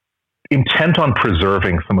 it's intent on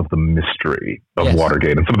preserving some of the mystery of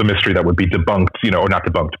Watergate and some of the mystery that would be debunked, or not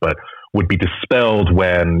debunked, but would be dispelled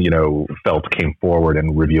when, Felt came forward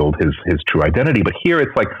and revealed his true identity. But here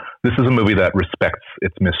it's like, this is a movie that respects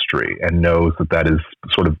its mystery and knows that is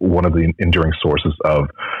sort of one of the enduring sources of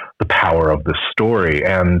the power of this story.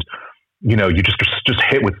 And, you just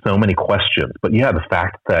hit with so many questions. But yeah, the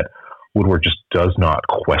fact that Woodward just does not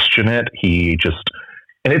question it.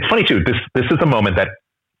 And it's funny too, this is a moment that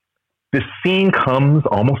this scene comes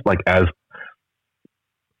almost like as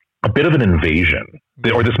a bit of an invasion,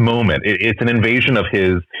 or this moment. It's an invasion of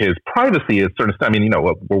his privacy. At certain, I mean,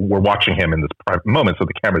 we're watching him in this private moment, so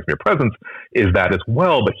the camera's mere presence is that as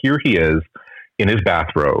well. But here he is in his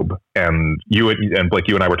bathrobe, and Blake,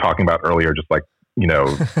 you and I were talking about earlier, just like,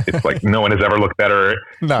 it's like no one has ever looked better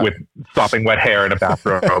with sopping wet hair in a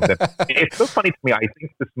bathrobe. It's so funny to me. I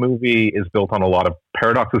think this movie is built on a lot of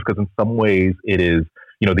paradoxes, because in some ways it is,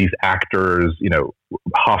 these actors,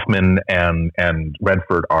 Hoffman and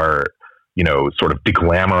Redford are, sort of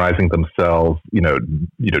deglamorizing themselves,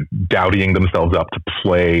 dowdying themselves up to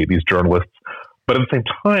play these journalists. But at the same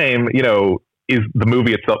time, is the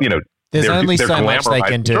movie itself, there's only so much they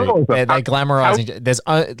can do. They're glamorizing. There's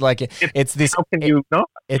it's this. How can you not?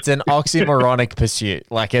 It's an oxymoronic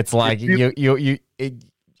pursuit. Like, it's like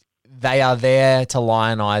they are there to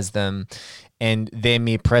lionize them, and their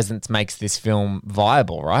mere presence makes this film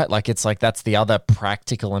viable, right? Like, it's like, that's the other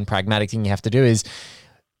practical and pragmatic thing you have to do is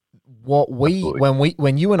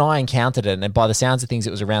when you and I encountered it, and by the sounds of things, it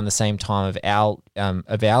was around the same time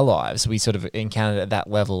of our lives. We sort of encountered it at that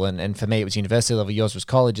level, and for me, it was university level. Yours was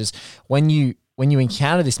colleges. When you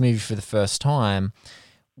encounter this movie for the first time,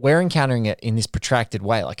 we're encountering it in this protracted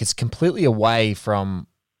way. Like, it's completely away from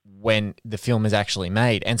when the film is actually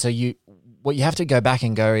made, and so what you have to go back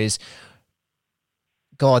and go is,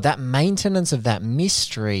 God, that maintenance of that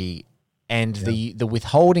mystery and the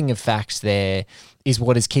withholding of facts there is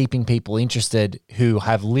what is keeping people interested who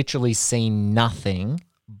have literally seen nothing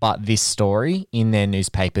but this story in their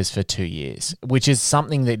newspapers for 2 years, which is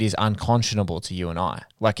something that is unconscionable to you and I.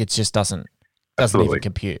 Like, it just doesn't even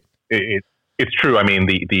compute. It's true. I mean,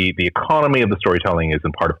 the economy of the storytelling is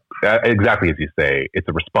in part of, exactly as you say, it's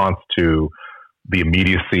a response to the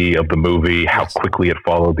immediacy of the movie, how quickly it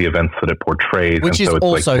followed the events that it portrays. Which and is so it's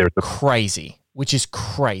also like crazy. Which is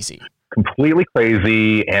crazy. Completely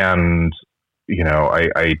crazy. And, oh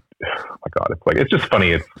my God, it's just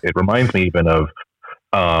funny. It reminds me even of,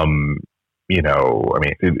 I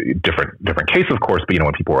mean, different case, of course, but,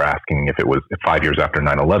 when people were asking if 5 years after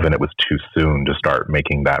 9/11, it was too soon to start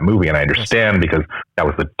making that movie. And I understand because that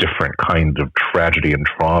was a different kind of tragedy and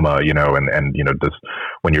trauma, and this,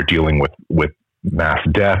 when you're dealing with mass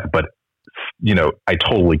death, but, I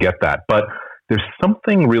totally get that. But there's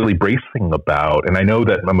something really bracing about, and I know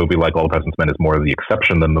that a movie like All the President's Men is more of the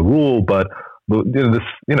exception than the rule, but the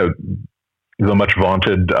much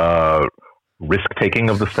vaunted, risk-taking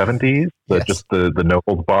of the 70s, just the no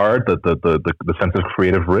holds barred, the sense of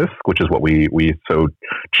creative risk, which is what we so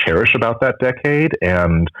cherish about that decade,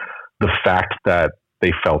 and the fact that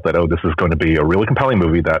they felt that, this is going to be a really compelling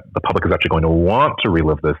movie, that the public is actually going to want to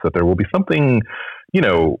relive this, that there will be something,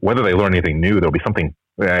 whether they learn anything new, there'll be something,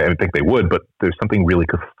 I think they would, but there's something really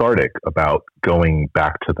cathartic about going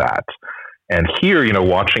back to that. And here,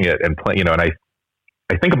 watching it and play, and I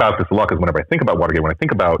think about this a lot, because whenever I think about Watergate, when I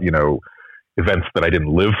think about, events that I didn't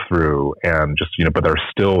live through, and just, but they're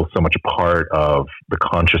still so much a part of the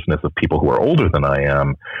consciousness of people who are older than I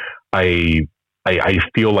am, I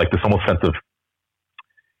feel like this almost sense of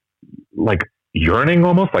like yearning,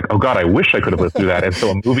 almost like, oh God, I wish I could have lived through that. And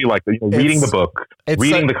so a movie like reading the book,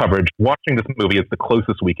 reading the coverage, watching this movie is the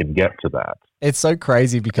closest we can get to that. It's so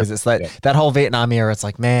crazy because it's like that whole Vietnam era. It's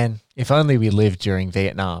like, man, if only we lived during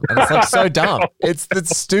Vietnam. And it's like so dumb. It's the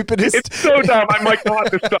stupidest. It's so dumb. I'm like, God,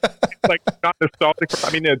 this stuff. It's like not nostalgic.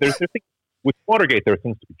 I mean, there's things with Watergate. There are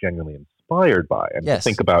things to be genuinely inspired by, and to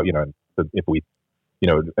think about, if we,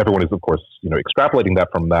 everyone is of course, extrapolating that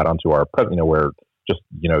from that onto our present, where just,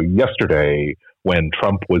 yesterday when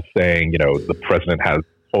Trump was saying, the president has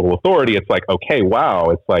total authority, it's like, okay,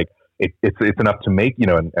 wow. It's like, it's enough to make,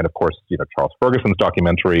 and of course, Charles Ferguson's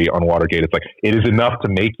documentary on Watergate, it's like, it is enough to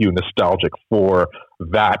make you nostalgic for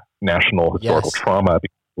that national historical trauma. At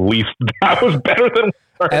least that was better than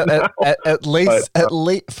at least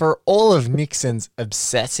for all of Nixon's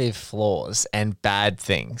obsessive flaws and bad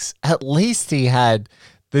things, at least he had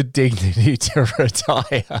the dignity to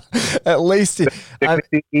retire. At least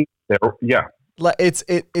Like it's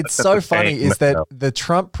so funny is that the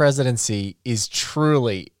Trump presidency is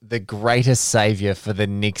truly the greatest savior for the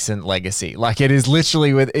Nixon legacy. Like it is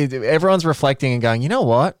literally everyone's reflecting and going, you know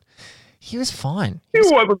what? He was fine. He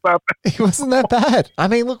wasn't that bad. He wasn't that bad. I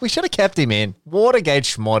mean, look, we should have kept him in. Watergate,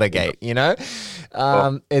 schmortergate,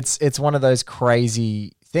 It's one of those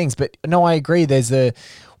crazy things. But no, I agree. There's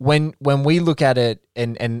when we look at it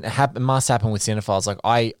and it must happen with cinephiles, like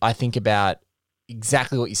I think about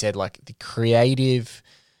exactly what you said, like the creative,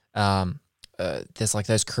 there's like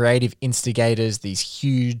those creative instigators, these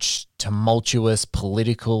huge tumultuous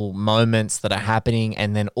political moments that are happening,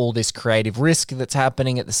 and then all this creative risk that's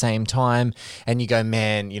happening at the same time. And you go,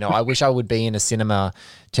 man, I wish I would be in a cinema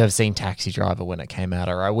to have seen Taxi Driver when it came out,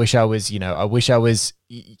 or I wish I was there.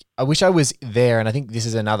 And I think this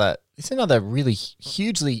is another really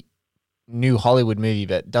hugely new Hollywood movie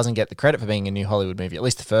that doesn't get the credit for being a new Hollywood movie. At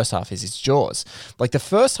least the first half is. It's Jaws. Like the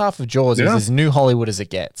first half of Jaws is as new Hollywood as it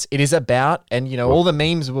gets. It is about, and all the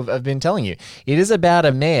memes have been telling you, it is about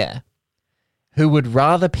a mayor who would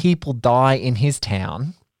rather people die in his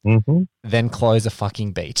town than close a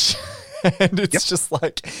fucking beach. And it's just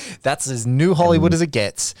like, that's as new Hollywood as it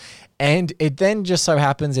gets. And it then just so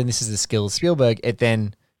happens, and this is the skill of Spielberg, it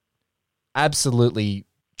then absolutely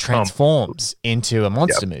transforms into a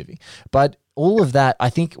monster movie. But all of that, I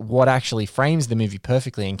think what actually frames the movie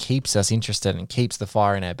perfectly and keeps us interested and keeps the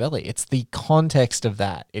fire in our belly, it's the context of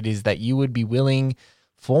that. It is that you would be willing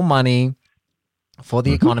for money, for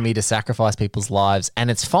the economy to sacrifice people's lives, and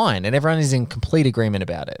it's fine. And everyone is in complete agreement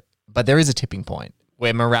about it. But there is a tipping point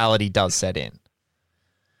where morality does set in.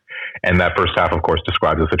 And that first half, of course,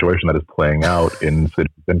 describes a situation that is playing out in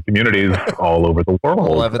cities and communities all over the world.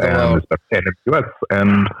 All over the world. And in the U.S.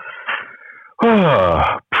 And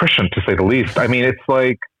prescient, to say the least. I mean, it's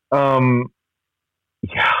like,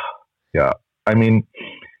 yeah. I mean,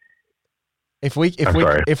 if we can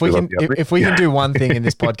do one thing in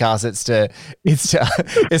this podcast, it's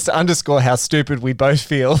to underscore how stupid we both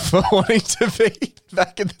feel for wanting to be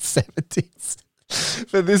back in the 70s.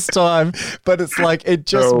 For this time, but it's like it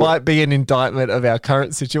just might be an indictment of our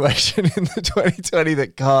current situation in the 2020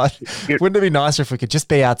 that, God, wouldn't it be nicer if we could just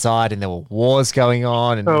be outside and there were wars going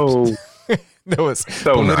on and there was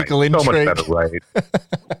political intrigue. So much better, right?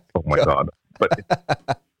 Oh my God. But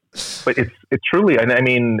it's truly, and I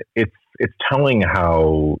mean, it's telling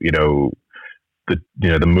how, the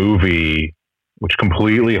movie, which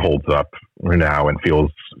completely holds up now and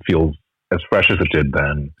feels as fresh as it did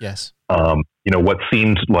then. Yes. What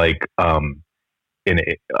seemed like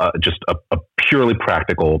just a purely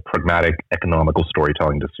practical, pragmatic, economical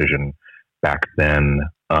storytelling decision back then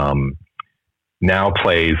now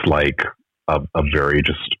plays like a very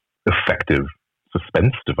just effective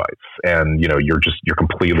suspense device. And, you're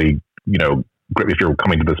completely, if you're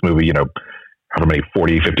coming to this movie, however many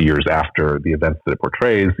 40, 50 years after the events that it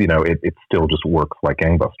portrays, it still just works like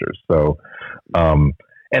gangbusters. So, and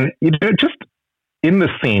just in the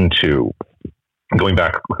scene too, going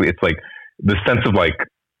back quickly, it's like the sense of like,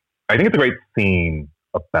 I think it's a great scene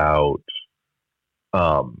about,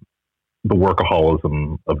 the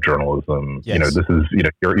workaholism of journalism. Yes. This is,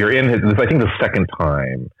 you're in this, I think the second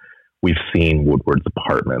time we've seen Woodward's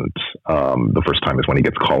apartment. The first time is when he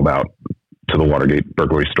gets called out to the Watergate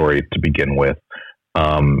burglary story to begin with.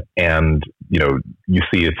 And, you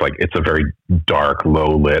see it's a very dark,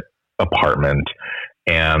 low lit apartment,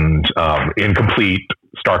 and in complete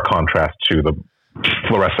stark contrast to the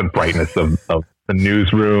fluorescent brightness of the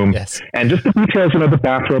newsroom. Yes. And just the details, the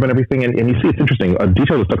bathrobe and everything. And you see, it's interesting. A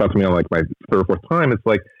detail that stuck out to me on like my third or fourth time, it's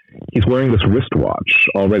like he's wearing this wristwatch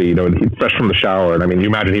already, he's fresh from the shower. And I mean, you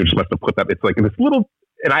imagine he just must have put that, it's like this little,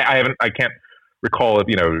 and I can't recall it,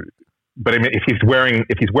 but I mean, if he's wearing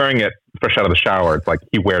it fresh out of the shower, it's like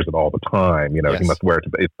he wears it all the time. Yes. He must wear it.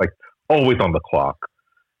 It's like always on the clock,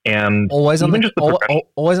 and always on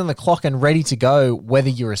always on the clock and ready to go, whether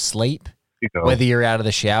you're asleep, whether you're out of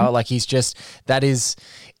the shower. Like it's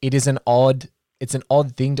an odd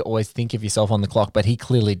thing to always think of yourself on the clock, but he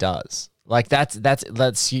clearly does. Like that's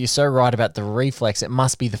you're so right about the reflex. It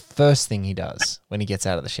must be the first thing he does when he gets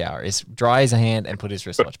out of the shower is dry his hand and put his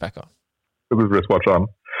wristwatch back on. Put his wristwatch on.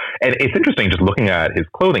 And it's interesting just looking at his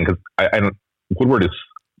clothing, because Woodward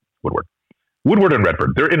and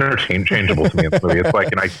Redford, they're interchangeable to me in this movie. It's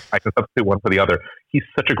like, and I can substitute one for the other. He's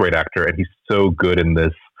such a great actor, and he's so good in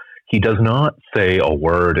this. He does not say a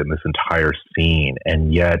word in this entire scene,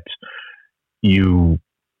 and yet I don't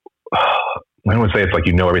want to say it's like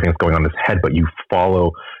everything's going on in his head, but you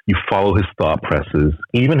follow his thought processes,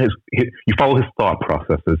 even you follow his thought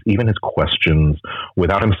processes, even his questions,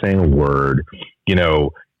 without him saying a word.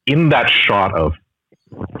 In that shot of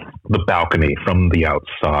the balcony from the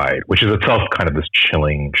outside, which is itself kind of this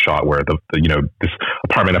chilling shot where this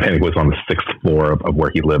apartment I think was on the 6th floor of where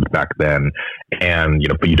he lived back then, and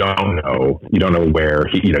but you don't know where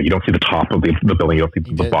he, you don't see the top of the building, you don't see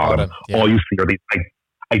the bottom. Yeah. All you see are these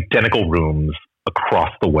identical rooms across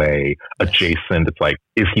the way, adjacent. It's like,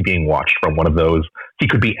 is he being watched from one of those? He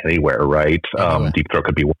could be anywhere, right? Deep Throat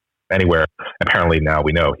could be anywhere. Apparently now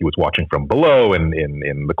we know he was watching from below in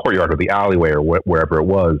the courtyard or the alleyway or wherever it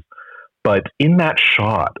was. But in that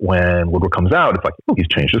shot, when Woodward comes out, it's like, oh, he's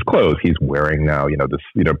changed his clothes. He's wearing now, this,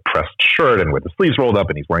 pressed shirt and with the sleeves rolled up,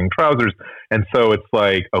 and he's wearing trousers. And so it's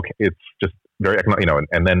like, okay, it's just very,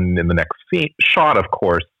 and then in the next shot, of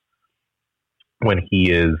course, when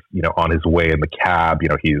he is, on his way in the cab,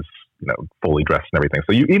 he's, fully dressed and everything.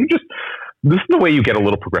 So you even just, this is the way you get a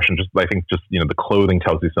little progression. Just, I think just, the clothing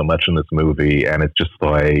tells you so much in this movie, and it's just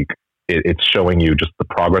like, it's showing you just the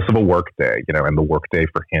progress of a workday, and the workday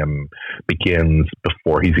for him begins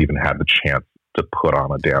before he's even had the chance to put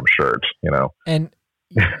on a damn shirt, And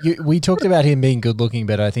we talked about him being good looking,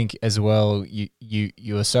 but I think as well,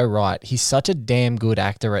 you are so right. He's such a damn good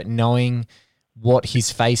actor at knowing what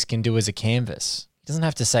his face can do as a canvas. He doesn't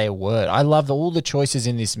have to say a word. I love all the choices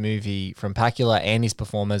in this movie from Pakula and his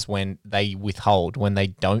performers when they withhold, when they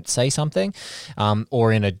don't say something,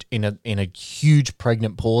 or in a huge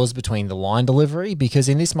pregnant pause between the line delivery. Because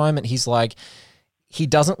in this moment, he's like, he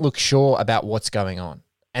doesn't look sure about what's going on,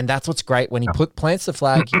 and that's what's great when he plants the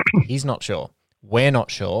flag. He's not sure. We're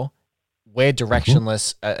not sure. We're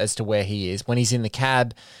directionless as to where he is. When he's in the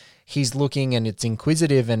cab, he's looking and it's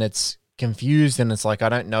inquisitive and it's confused, and it's like, I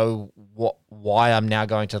don't know why I'm now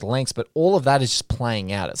going to the lengths, but all of that is just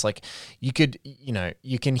playing out. It's like you can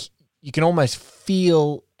almost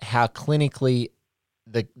feel how clinically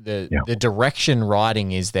the direction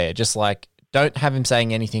writing is there. Just like, don't have him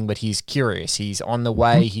saying anything, but he's curious. He's on the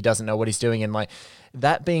way. He doesn't know what he's doing, and like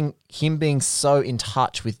that being so in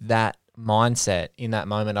touch with that mindset in that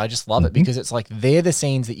moment, I just love it, because it's like they're the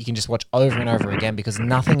scenes that you can just watch over and over again, because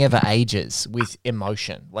nothing ever ages with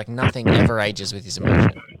emotion. Like nothing ever ages with his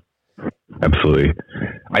emotion. Absolutely.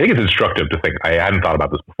 I think it's instructive to think, I hadn't thought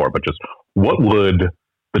about this before, but just what would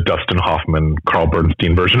the Dustin Hoffman, Carl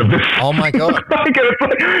Bernstein version of this? Oh my God. Maybe,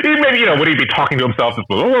 would he be talking to himself? I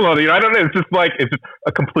don't know. It's just like, it's just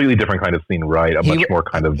a completely different kind of scene, right? Much more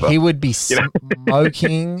kind of... he would be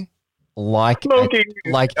smoking... He'd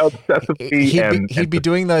be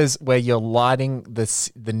doing those where you're lighting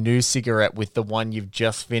the new cigarette with the one you've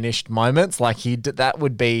just finished moments. Like that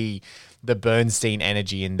would be the Bernstein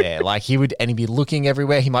energy in there. Like he'd be looking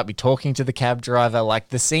everywhere. He might be talking to the cab driver. Like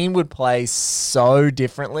the scene would play so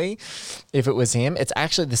differently if it was him. It's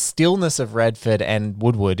actually the stillness of Redford and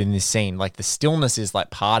Woodward in this scene. Like the stillness is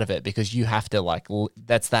like part of it because you have to like,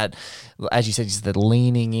 that's that, as you said, just the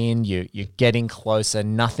leaning in, you're getting closer.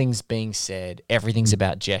 Nothing's being said. Everything's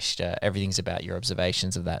about gesture. Everything's about your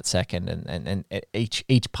observations of that second. And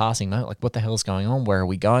each passing note, like what the hell's going on? Where are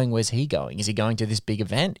we going? Where's he going? Is he going to this big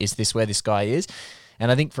event? Is this where this guy is?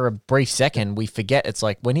 And I think for a brief second, we forget it's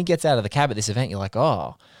like when he gets out of the cab at this event, you're like,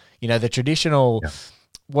 oh, the traditional,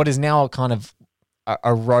 what is now kind of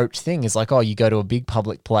a rote thing is like, oh, you go to a big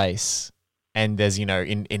public place and there's,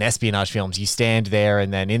 in espionage films, you stand there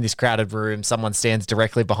and then in this crowded room, someone stands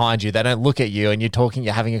directly behind you. They don't look at you and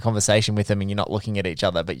you're having a conversation with them and you're not looking at each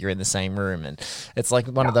other, but you're in the same room. And it's like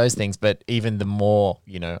one of those things, but even the more,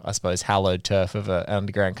 I suppose, hallowed turf of an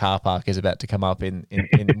underground car park is about to come up in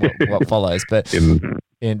what follows. But,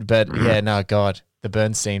 God, the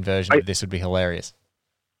Bernstein version of this would be hilarious.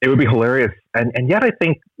 It would be hilarious. And yet I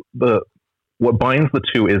think what binds the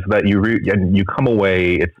two is that you come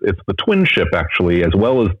away. It's the twin ship actually, as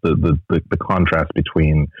well as the contrast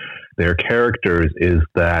between their characters. Is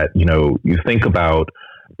that you think about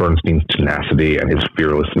Bernstein's tenacity and his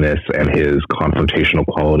fearlessness and his confrontational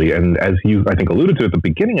quality, and as you I think alluded to at the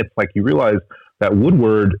beginning, it's like you realize that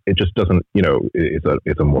Woodward, it just doesn't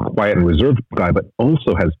is a more quiet and reserved guy, but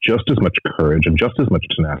also has just as much courage and just as much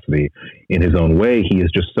tenacity in his own way. He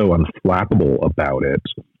is just so unflappable about it.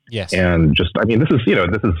 Yes. And just,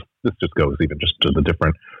 this just goes even just to the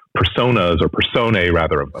different personas or personae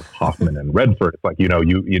rather of Hoffman and Redford. It's like,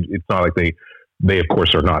 it's not like they of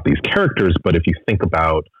course are not these characters, but if you think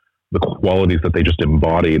about the qualities that they just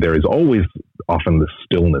embody, there is always often this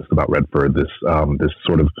stillness about Redford, this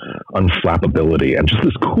sort of unflappability and just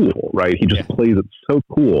this cool, right? He just plays it so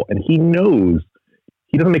cool, and he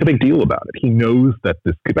doesn't make a big deal about it. He knows that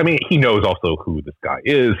he knows also who this guy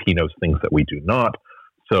is. He knows things that we do not.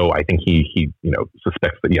 So I think he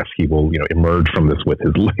suspects that yes, he will emerge from this with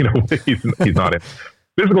his he's not in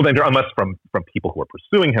physical danger unless from people who are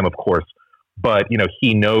pursuing him, of course. But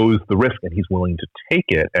he knows the risk and he's willing to take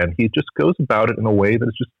it, and he just goes about it in a way that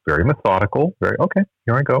is just very methodical. Very okay.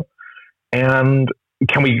 Here I go. And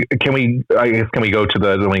can we go to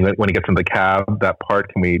when he gets in the cab, that part?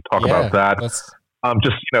 Can we talk about that?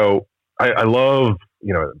 I love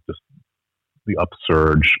just the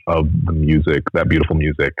upsurge of the music, that beautiful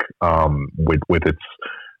music, with its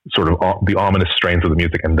sort of the ominous strains of the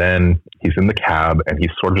music. And then he's in the cab and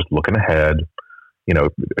he's sort of just looking ahead,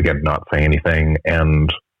 again, not saying anything.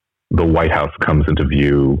 And the White House comes into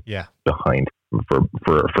view behind him for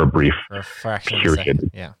a brief period. For a fraction of a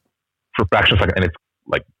second. And it's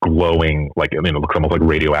like glowing, like, it looks almost like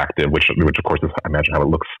radioactive, which of course is, I imagine how it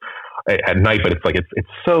looks at night, but it's like,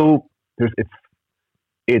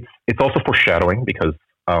 it's also foreshadowing because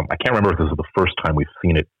I can't remember if this is the first time we've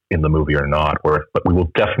seen it in the movie or not, but we will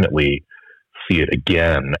definitely see it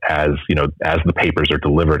again as the papers are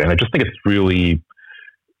delivered. And I just think it's really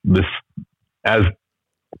this as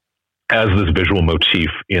this visual motif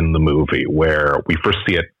in the movie where we first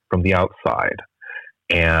see it from the outside,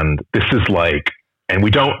 and this is like. And we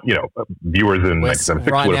don't, viewers in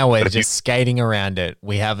 1976 right now we're just skating around it.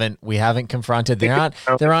 We haven't confronted. There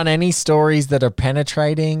aren't any stories that are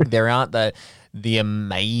penetrating. There aren't the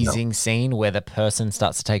amazing scene where the person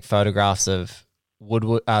starts to take photographs of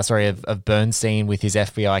of Bernstein with his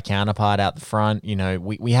FBI counterpart out the front.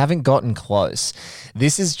 We haven't gotten close.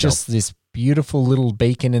 This is just this beautiful little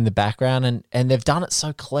beacon in the background, and they've done it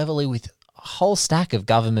so cleverly with a whole stack of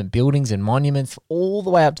government buildings and monuments all the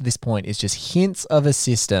way up to this point. Is just hints of a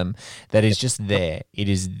system that is just there. It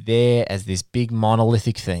is there as this big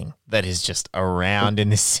monolithic thing that is just around in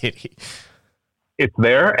the city. It's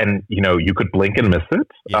there, and you could blink and miss it.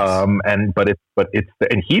 Yes. And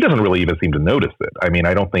he doesn't really even seem to notice it.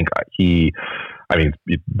 I don't think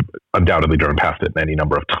undoubtedly driven past it any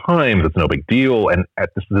number of times. It's no big deal. And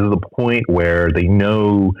this is the point where they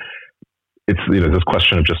know it's this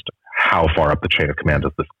question of just how far up the chain of command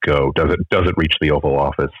does this go? Does it reach the Oval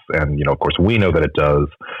Office? And of course, we know that it does.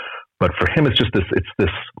 But for him, it's just this. It's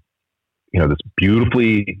this. This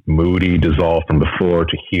beautifully moody dissolve from the floor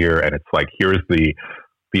to here, and it's like here's the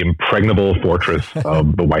impregnable fortress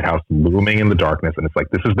of the White House looming in the darkness, and it's like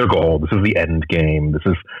this is their goal. This is the end game. This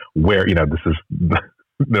is where this is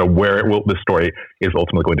where this story is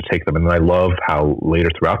ultimately going to take them. And then I love how later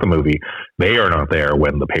throughout the movie they are not there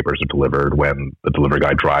when the papers are delivered, when the delivery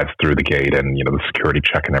guy drives through the gate, and the security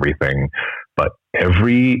check and everything. but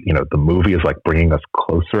the movie is like bringing us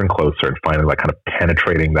closer and closer and finally like kind of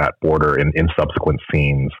penetrating that border in subsequent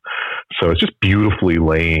scenes. So it's just beautifully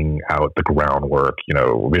laying out the groundwork,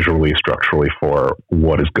 visually, structurally for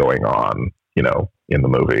what is going on, in the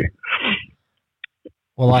movie.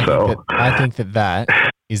 Well, I think that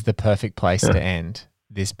is the perfect place to end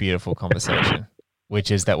this beautiful conversation,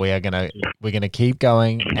 which is that we're gonna keep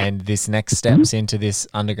going, and this next steps into this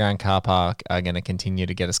underground car park are going to continue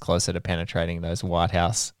to get us closer to penetrating those White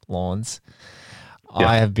House lawns. Yeah.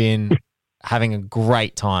 I have been having a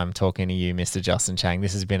great time talking to you, Mr. Justin Chang.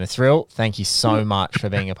 This has been a thrill. Thank you so much for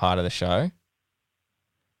being a part of the show.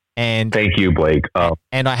 And thank you, Blake.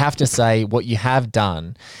 And I have to say, what you have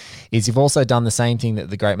done is you've also done the same thing that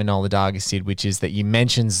the great Manohla Dargis did, which is that you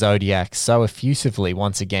mentioned Zodiac so effusively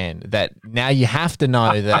once again that now you have to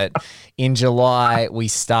know that in July we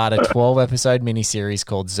start a 12-episode miniseries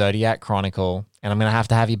called Zodiac Chronicle, and I'm going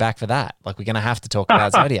to have you back for that. Like, we're going to have to talk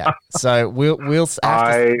about Zodiac. So we'll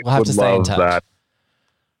have to stay in touch. That.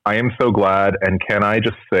 I am so glad, and can I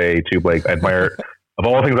just say too, Blake, I admire of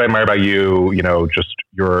all the things I admire about you, just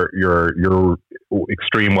your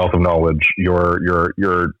extreme wealth of knowledge, your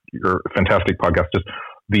fantastic podcast, just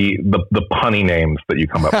the punny names that you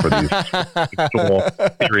come up for these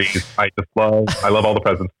series. I love All the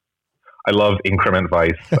Presidents. I love Increment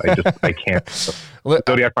Vice. I can't.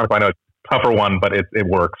 Zodiac Chronicle, I know it's a tougher one, but it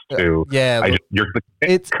works too. Yeah. Your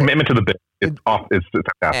commitment to the bit. It's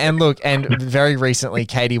fantastic. And look, and very recently,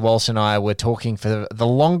 Katie Walsh and I were talking for the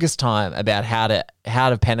longest time about how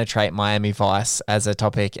to penetrate Miami Vice as a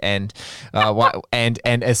topic, and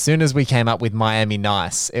as soon as we came up with Miami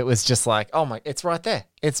Nice, it was just like, oh my, it's right there.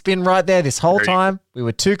 It's been right there this whole time. We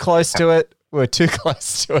were too close to it.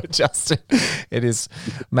 Justin. It is,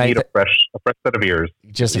 mate. Need a fresh set of ears.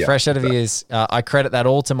 Just a fresh set of ears. I credit that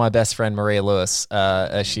all to my best friend Maria Lewis. Who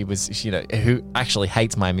actually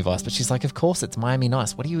hates Miami Vice, but she's like, of course it's Miami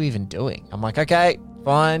Nice. What are you even doing? I'm like, okay,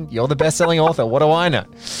 fine. You're the best-selling author. What do I know?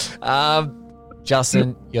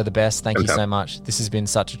 Justin, you're the best. Thank you so much. This has been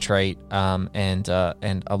such a treat. And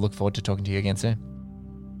I look forward to talking to you again soon.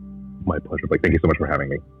 My pleasure. Thank you so much for having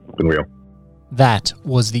me. It's been real. That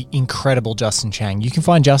was the incredible Justin Chang. You can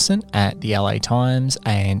find Justin at the LA Times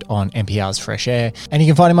and on NPR's Fresh Air. And you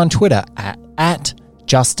can find him on Twitter at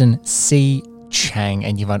Justin C. Chang,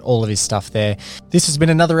 and you find all of his stuff there. This has been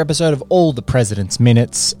another episode of All the President's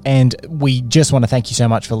Minutes, and we just want to thank you so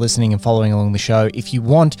much for listening and following along the show. If you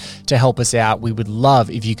want to help us out, we would love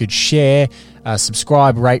if you could share,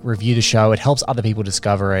 subscribe, rate, review the show. It helps other people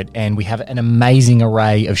discover it, and we have an amazing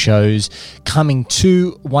array of shows coming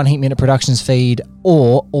to One Heat Minute Productions feed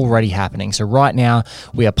or already happening. So right now,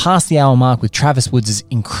 we are past the hour mark with Travis Woods'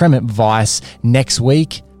 Increment Vice. Next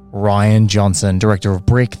week, Rian Johnson, director of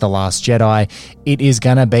Brick, The Last Jedi. It is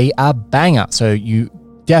going to be a banger. So you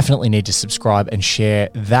definitely need to subscribe and share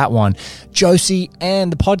that one. Josie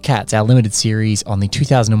and the Podcats, our limited series on the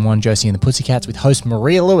 2001 Josie and the Pussycats with host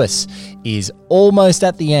Maria Lewis, is almost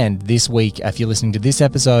at the end this week. If you're listening to this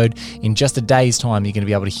episode, in just a day's time, you're going to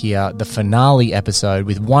be able to hear the finale episode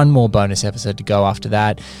with one more bonus episode to go after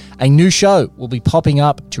that. A new show will be popping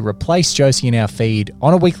up to replace Josie in our feed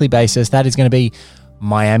on a weekly basis. That is going to be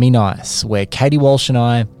Miami Nice, where Katie Walsh and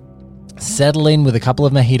I settle in with a couple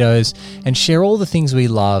of mojitos and share all the things we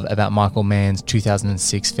love about Michael Mann's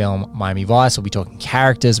 2006 film Miami Vice. We'll be talking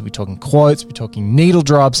characters, we'll be talking quotes, we'll be talking needle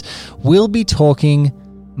drops, we'll be talking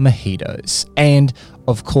mojitos. And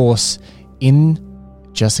of course, in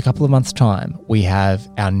just a couple of months' time, we have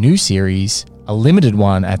our new series, a limited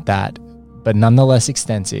one at that, but nonetheless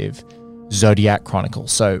extensive, Zodiac Chronicle.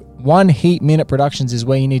 So One Heat Minute Productions is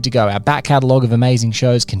where you need to go. Our back catalogue of amazing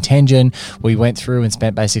shows, Contention. We went through and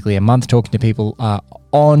spent basically a month talking to people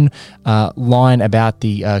online about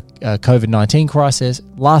the COVID-19 crisis.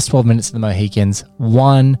 Last 12 minutes of the Mohicans.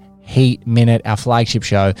 One Heat Minute, our flagship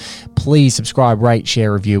show. Please subscribe, rate,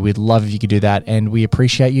 share, review. We'd love if you could do that, and we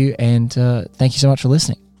appreciate you, and thank you so much for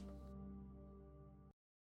listening.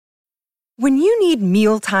 When you need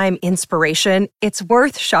mealtime inspiration, it's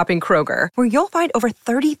worth shopping Kroger, where you'll find over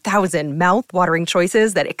 30,000 mouth-watering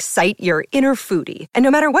choices that excite your inner foodie. And no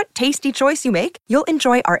matter what tasty choice you make, you'll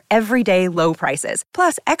enjoy our everyday low prices,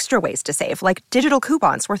 plus extra ways to save, like digital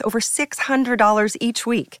coupons worth over $600 each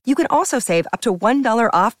week. You can also save up to $1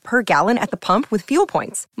 off per gallon at the pump with fuel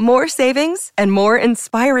points. More savings and more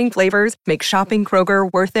inspiring flavors make shopping Kroger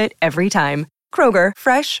worth it every time. Kroger,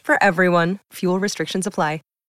 fresh for everyone. Fuel restrictions apply.